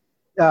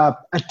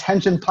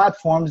attention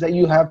platforms that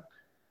you have,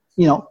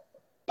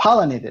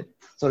 pollinated,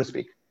 so to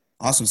speak.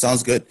 Awesome.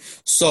 Sounds good.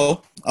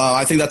 So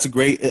I think that's a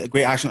great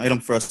action item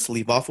for us to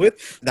leave off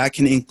with. That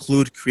can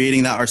include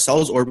creating that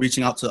ourselves or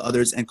reaching out to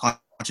others and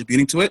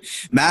contributing to it.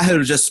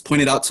 Maher just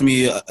pointed out to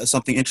me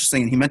something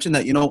interesting, and he mentioned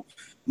that,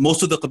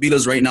 most of the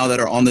Qabilas right now that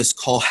are on this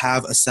call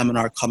have a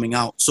seminar coming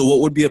out. So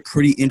what would be a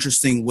pretty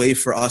interesting way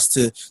for us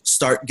to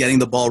start getting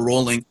the ball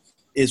rolling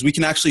is we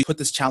can actually put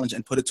this challenge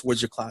and put it towards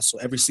your class. So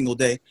every single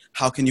day,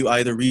 how can you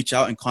either reach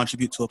out and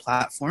contribute to a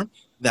platform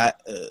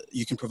that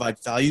you can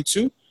provide value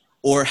to,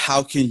 or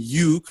how can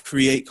you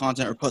create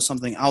content or put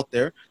something out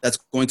there that's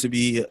going to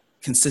be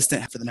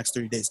consistent for the next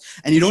 30 days.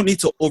 And you don't need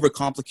to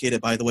overcomplicate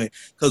it, by the way,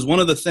 because one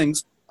of the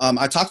things,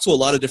 I talk to a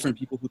lot of different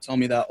people who tell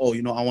me that,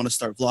 I want to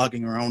start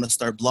vlogging, or I want to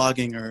start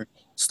blogging, or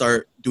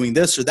start doing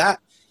this or that.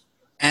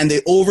 And they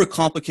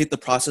overcomplicate the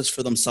process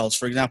for themselves.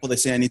 For example, they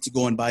say, I need to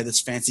go and buy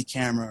this fancy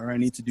camera, or I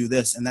need to do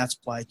this, and that's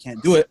why I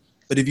can't do it.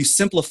 But if you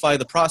simplify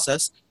the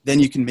process, then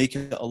you can make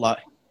it a lot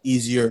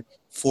easier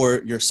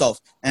for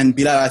yourself. And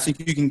Bilal, I think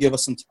you can give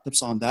us some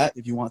tips on that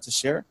if you want to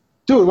share.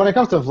 Dude, when it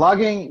comes to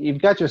vlogging,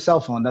 you've got your cell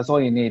phone. That's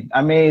all you need.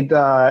 I made,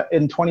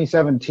 in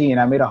 2017,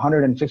 I made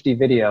 150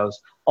 videos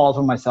all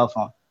from my cell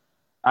phone.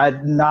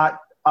 I'd not,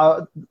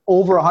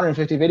 over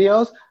 150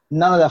 videos,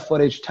 none of that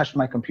footage touched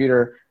my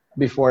computer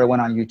before it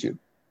went on YouTube.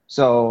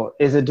 So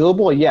is it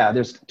doable? Yeah,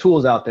 there's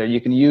tools out there. You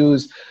can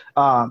use,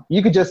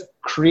 you could just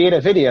create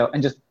a video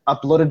and just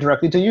upload it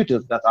directly to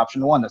YouTube. That's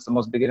option one. That's the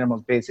most beginner,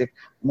 most basic,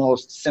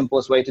 most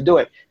simplest way to do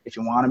it. If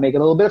you want to make it a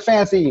little bit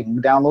fancy, you can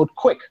download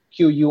Quik,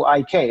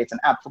 Q-U-I-K. It's an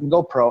app from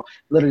GoPro.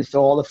 Literally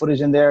throw all the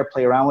footage in there,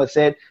 play around with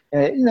it.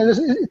 There's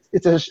a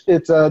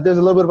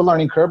little bit of a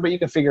learning curve, but you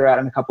can figure it out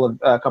in a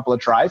couple of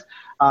tries,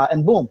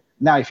 and boom.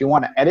 Now, if you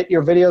want to edit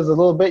your videos a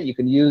little bit, you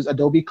can use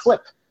Adobe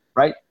Clip,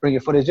 right? Bring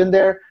your footage in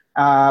there.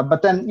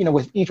 But then,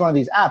 with each one of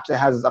these apps, it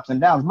has its ups and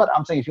downs. But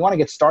I'm saying if you want to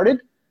get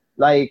started,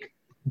 like,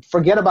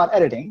 forget about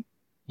editing.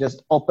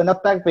 Just open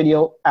up that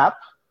video app,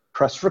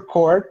 press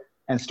record,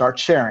 and start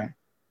sharing.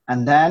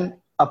 And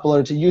then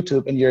upload it to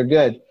YouTube, and you're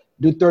good.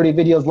 Do 30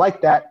 videos like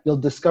that. You'll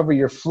discover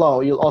your flow.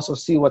 You'll also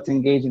see what's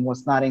engaging,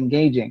 what's not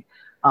engaging.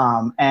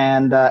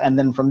 And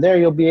then from there,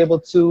 you'll be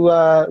able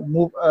to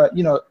move,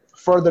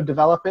 further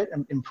develop it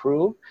and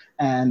improve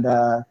and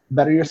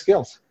better your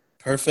skills.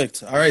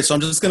 Perfect. All right. So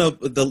I'm just going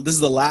to, this is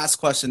the last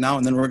question now,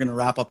 and then we're going to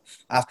wrap up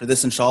after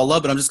this, inshallah.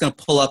 But I'm just going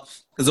to pull up,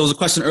 because there was a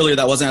question earlier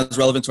that wasn't as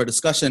relevant to our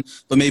discussion,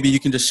 but maybe you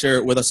can just share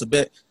it with us a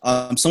bit.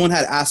 Someone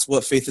had asked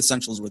what Faith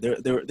Essentials were.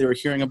 They were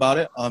hearing about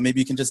it. Maybe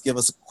you can just give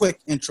us a quick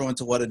intro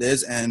into what it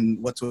is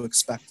and what to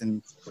expect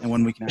and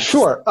when we can access.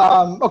 Sure.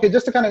 Okay,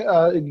 just to kind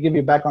of give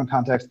you background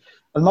context,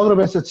 Al-Maghrib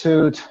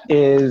Institute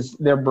is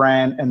their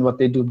brand, and what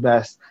they do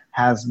best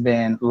has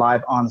been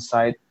live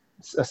on-site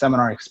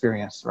seminar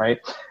experience, right?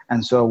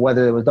 And so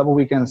whether it was double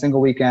weekend,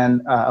 single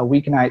weekend, a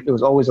weeknight, it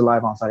was always a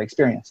live on-site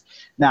experience.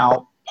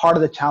 Now, part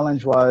of the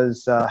challenge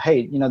was,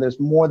 hey, there's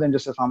more than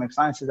just Islamic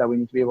sciences that we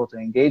need to be able to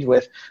engage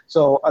with.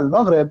 So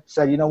Al-Maghrib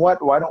said, you know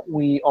what, why don't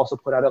we also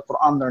put out a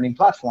Quran learning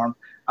platform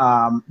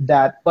have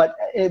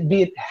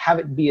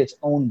it be its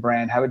own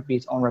brand, have it be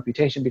its own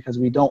reputation, because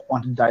we don't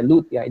want to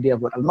dilute the idea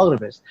of what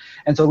Al-Maghrib is.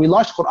 And so we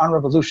launched Quran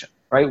Revolution,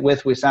 right,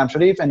 with Wissam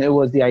Sharif, and it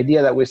was the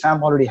idea that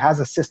Wissam already has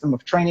a system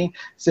of training,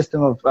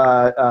 system of,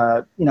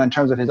 in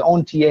terms of his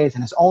own TAs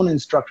and his own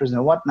instructors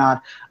and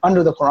whatnot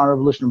under the Quran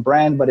Revolution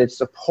brand, but it's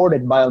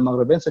supported by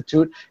Al-Maghrib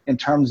Institute in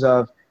terms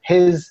of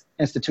his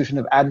institution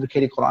of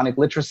advocating Quranic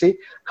literacy,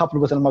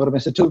 coupled with Al-Maghrib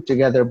Institute,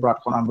 together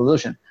brought Quran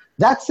Revolution.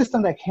 That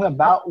system that came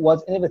about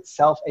was in of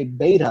itself a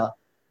beta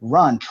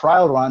run,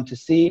 trial run, to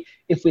see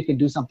if we could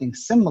do something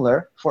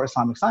similar for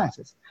Islamic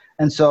sciences.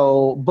 And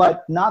so,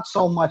 but not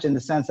so much in the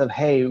sense of,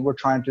 hey, we're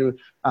trying to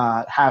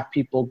have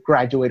people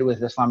graduate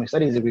with Islamic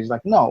studies degrees.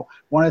 Like, no.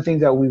 One of the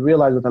things that we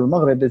realized with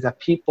Al-Maghrib is that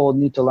people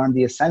need to learn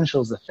the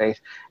essentials of faith,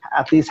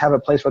 at least have a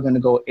place for them to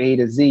go A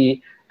to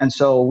Z. And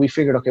so we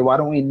figured, okay, why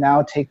don't we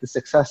now take the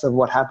success of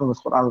what happened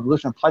with Quran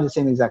Revolution, apply the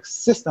same exact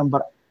system,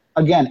 but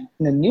again,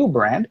 in a new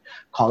brand,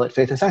 call it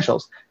Faith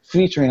Essentials,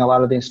 featuring a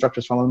lot of the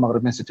instructors from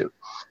Al-Maghrib Institute.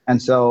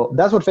 And so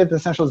that's what Faith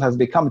Essentials has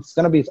become. It's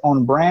going to be its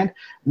own brand.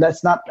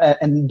 Let's not,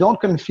 and don't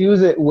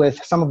confuse it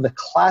with some of the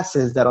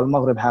classes that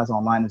Al-Maghrib has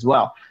online as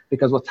well.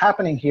 Because what's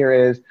happening here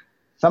is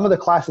some of the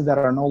classes that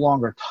are no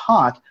longer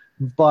taught,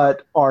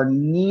 but are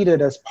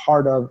needed as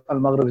part of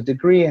Al-Maghrib's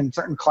degree in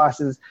certain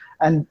classes.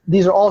 And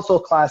these are also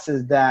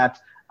classes that,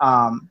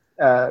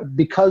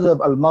 because of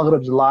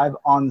Al-Maghrib's live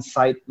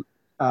on-site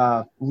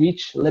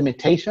reach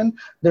limitation,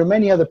 there are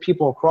many other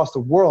people across the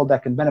world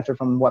that can benefit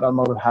from what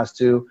Al-Maghrib has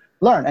to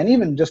learn. And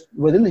even just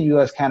within the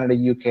US, Canada,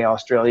 UK,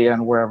 Australia,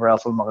 and wherever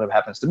else Al-Maghrib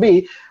happens to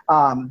be,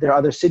 there are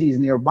other cities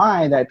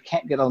nearby that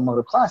can't get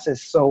Al-Maghrib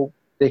classes, so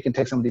they can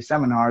take some of these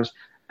seminars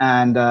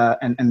and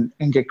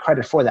get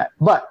credit for that.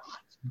 But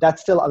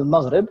that's still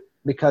Al-Maghrib,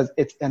 because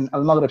it's an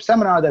Al-Maghrib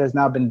seminar that has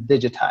now been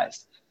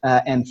digitized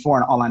and for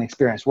an online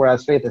experience.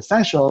 Whereas Faith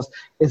Essentials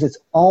is its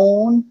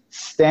own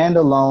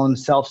standalone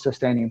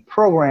self-sustaining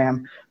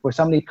program where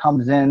somebody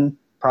comes in,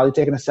 probably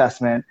take an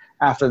assessment.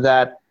 After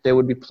that, they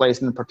would be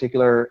placed in a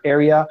particular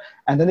area,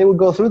 and then they would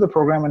go through the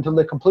program until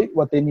they complete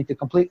what they need to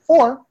complete,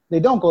 or they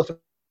don't go through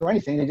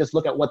anything. They just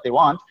look at what they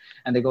want,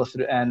 and they go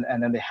through, and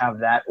then they have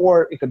that,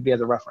 or it could be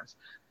as a reference.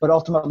 But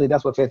ultimately,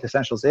 that's what Faith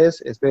Essentials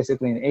is. It's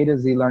basically an A to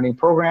Z learning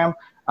program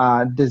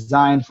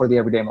designed for the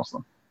everyday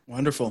Muslim.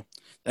 Wonderful.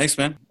 Thanks,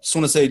 man. Just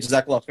want to say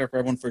Jazakallah khair for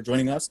everyone for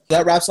joining us.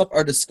 That wraps up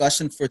our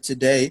discussion for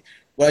today.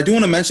 What I do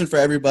want to mention for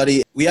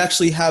everybody, we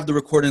actually have the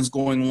recordings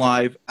going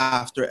live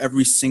after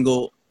every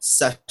single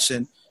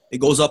session. It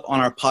goes up on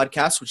our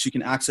podcast, which you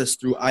can access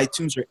through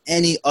iTunes or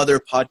any other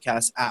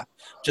podcast app.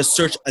 Just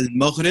search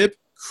Al-Maghrib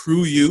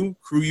Crew U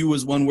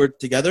is one word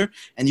together,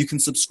 and you can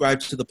subscribe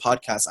to the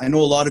podcast. I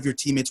know a lot of your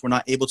teammates were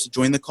not able to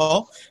join the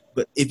call,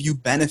 but if you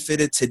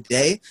benefited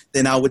today,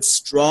 then I would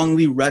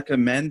strongly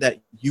recommend that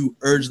you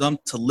urge them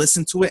to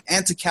listen to it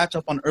and to catch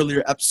up on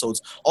earlier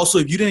episodes. Also,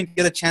 if you didn't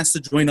get a chance to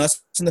join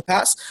us in the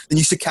past, then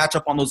you should catch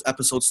up on those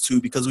episodes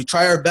too, because we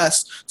try our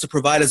best to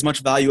provide as much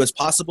value as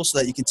possible so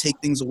that you can take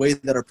things away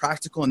that are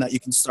practical and that you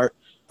can start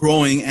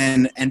growing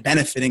and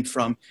benefiting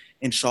from,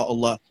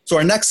 inshallah. So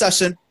our next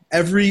session,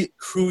 every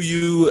Crew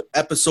U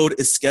episode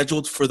is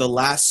scheduled for the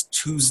last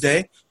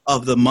Tuesday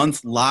of the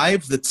month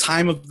live. The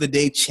time of the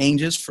day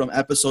changes from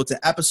episode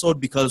to episode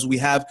because we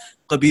have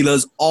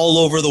qabilas all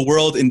over the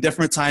world in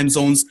different time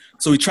zones.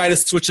 So we try to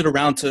switch it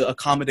around to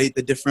accommodate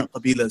the different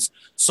qabilas.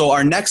 So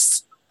our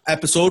next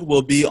episode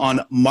will be on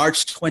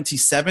March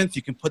 27th.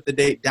 You can put the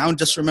date down.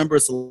 Just remember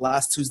it's the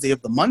last Tuesday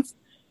of the month.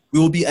 We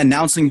will be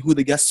announcing who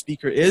the guest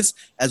speaker is,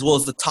 as well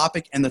as the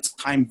topic and the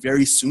time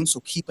very soon. So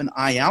keep an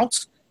eye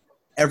out.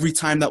 Every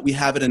time that we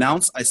have it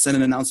announced, I send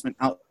an announcement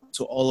out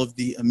to all of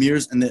the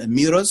emirs and the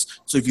emiras.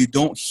 So if you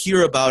don't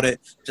hear about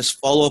it, just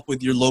follow up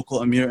with your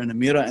local emir and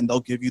emira, and they'll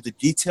give you the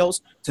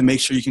details to make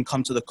sure you can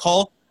come to the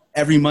call.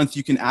 Every month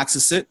you can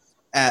access it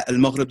at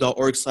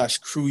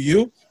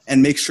almaghrib.org/crewu,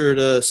 and make sure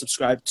to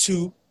subscribe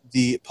to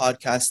the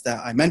podcast that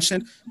I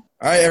mentioned.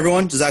 All right,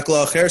 everyone.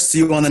 Jazakallah khair. See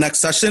you on the next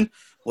session.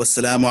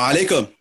 Wassalamu alaikum.